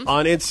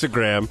on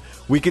Instagram,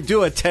 we could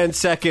do a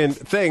 10-second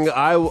thing.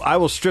 I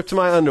will strip to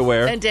my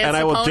underwear and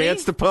I will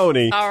dance the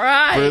pony for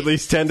at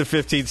least 10 to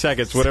 15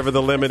 seconds, whatever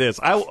the limit is.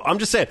 I'm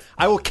just saying,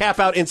 I will cap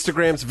out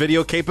Instagram's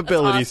video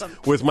capabilities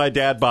with my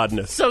dad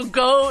bodness. So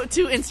go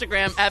to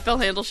Instagram at Phil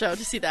Handle Show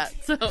to see that.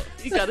 So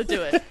you got to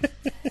do it.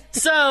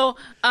 So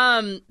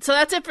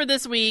that's it for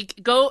this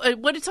week.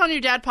 What is on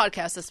your dad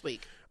podcast this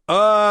week?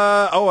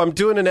 I'm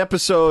doing an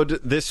episode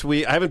this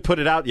week. I haven't put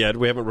it out yet.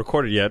 We haven't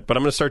recorded yet, but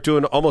I'm going to start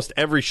doing almost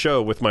every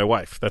show with my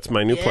wife. That's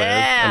my new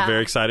plan. I'm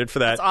very excited for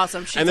that. That's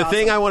awesome. She's the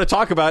thing I want to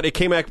talk about, it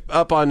came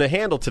up on the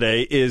handle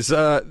today, is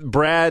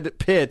Brad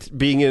Pitt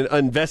being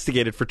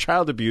investigated for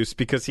child abuse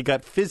because he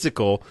got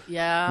physical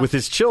with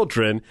his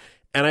children.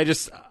 And I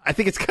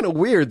think it's kind of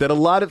weird that a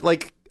lot of,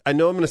 I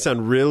know I'm going to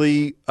sound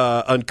really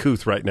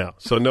uncouth right now,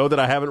 so know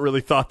that I haven't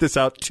really thought this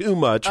out too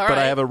much, but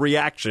I have a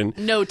reaction.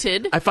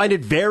 Noted. I find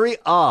it very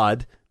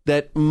odd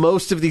that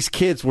most of these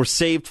kids were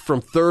saved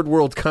from third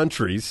world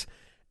countries,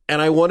 and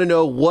I want to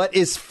know what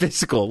is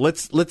physical.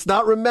 Let's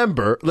not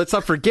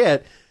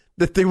forget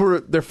that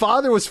their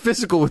father was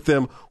physical with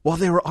them while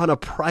they were on a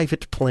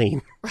private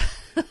plane.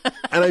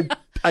 And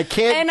I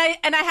can't.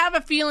 And I have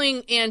a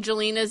feeling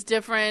Angelina's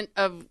different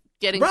of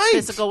getting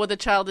physical with a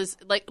child is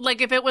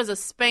like if it was a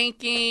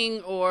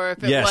spanking or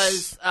if it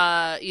was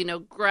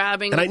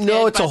grabbing. And I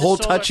know it's a whole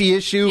touchy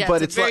issue,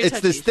 but it's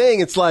this thing.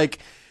 It's like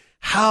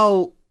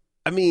how.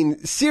 I mean,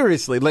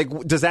 seriously,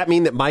 does that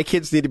mean that my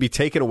kids need to be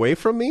taken away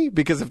from me?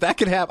 Because if that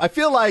could happen, I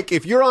feel like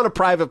if you're on a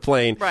private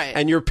plane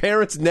and your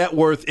parents' net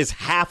worth is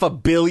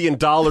 $500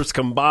 million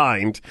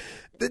combined,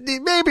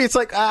 maybe it's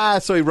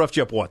so he roughed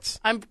you up once.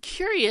 I'm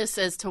curious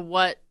as to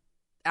what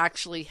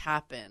actually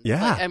happened.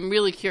 Yeah. I'm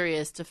really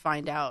curious to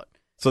find out.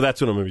 So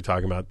that's what I'm going to be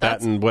talking about. That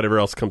and whatever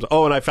else comes.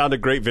 Oh, and I found a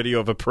great video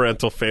of a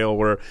parental fail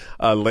where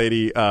a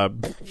lady,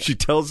 she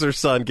tells her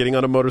son getting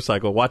on a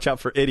motorcycle, watch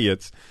out for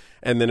idiots.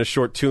 And then a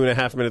short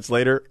 2.5 minutes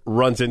later,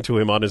 runs into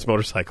him on his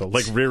motorcycle,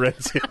 rear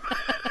ends him.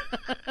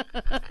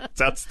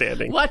 It's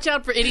outstanding. Watch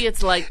out for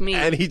idiots like me.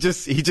 And he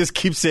just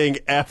keeps saying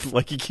F,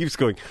 he keeps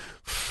going,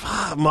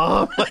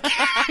 Mom.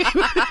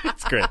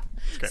 It's great.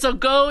 So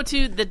go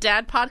to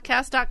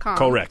thedadpodcast.com.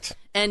 Correct.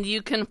 And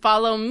you can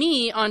follow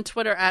me on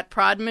Twitter at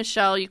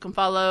ProdMichelle. You can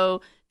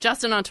follow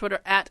Justin on Twitter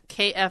at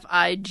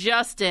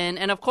KFIJustin.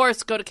 And, of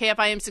course, go to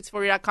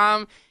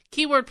KFIM640.com.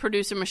 keyword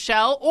producer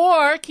Michelle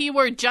or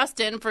keyword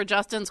Justin for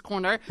Justin's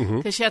Corner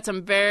because she had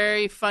some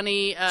very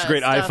funny It's a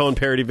great stuff. iPhone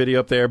parody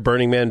video up there,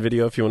 Burning Man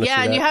video if you want to see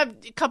that. Yeah, and you have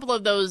a couple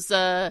of those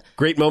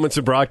great moments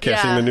of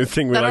broadcasting, the new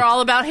thing we that like. are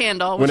all about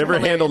Handel. which Whenever are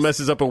hilarious. Handel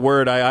messes up a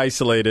word, I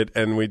isolate it,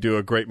 and we do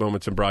a great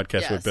moments in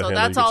broadcasting with Bill so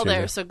Handel. that's You can all see him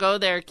there. So go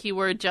there,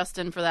 keyword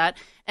Justin for that.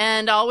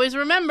 And always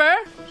remember,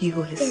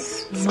 You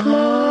is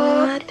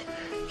smart.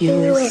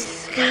 You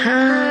is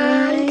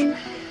kind.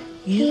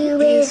 You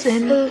is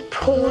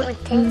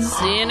important.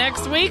 see you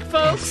next week,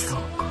 folks. I'm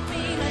a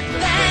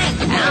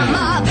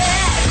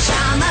bitch,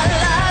 I'm a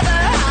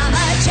lover, I'm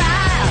a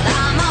child,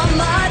 I'm a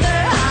mother,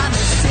 I'm a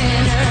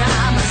sinner,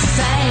 I'm a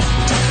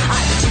saint.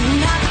 I do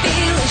not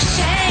feel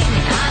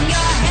ashamed. I'm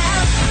your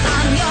help,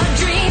 I'm your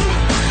dream.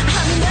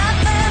 I'm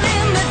nothing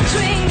in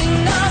between.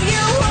 No,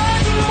 you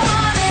wouldn't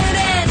want it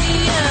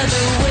any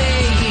other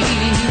way.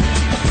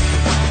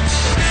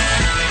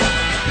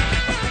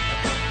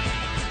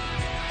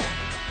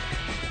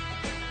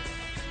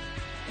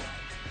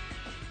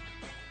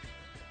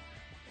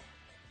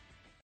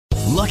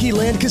 Lucky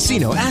Land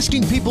Casino,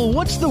 asking people,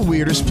 what's the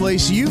weirdest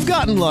place you've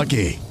gotten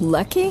lucky?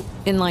 Lucky?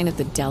 In line at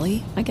the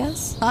deli, I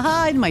guess?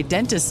 Aha, in my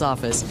dentist's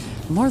office.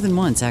 More than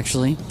once,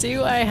 actually.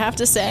 Do I have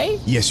to say?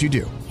 Yes, you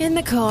do. In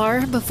the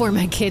car before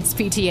my kids'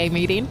 PTA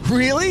meeting.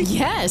 Really?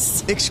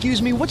 Yes. Excuse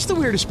me, what's the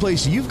weirdest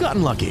place you've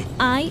gotten lucky?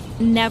 I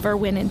never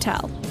win and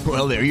tell.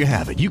 Well, there you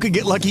have it. You can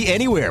get lucky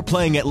anywhere,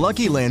 playing at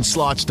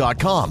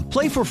LuckyLandSlots.com.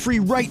 Play for free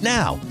right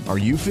now. Are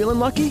you feeling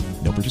lucky?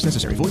 No purchase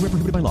necessary. Void where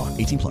prohibited by law.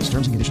 18+.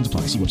 Terms and conditions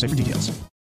apply. See website for details.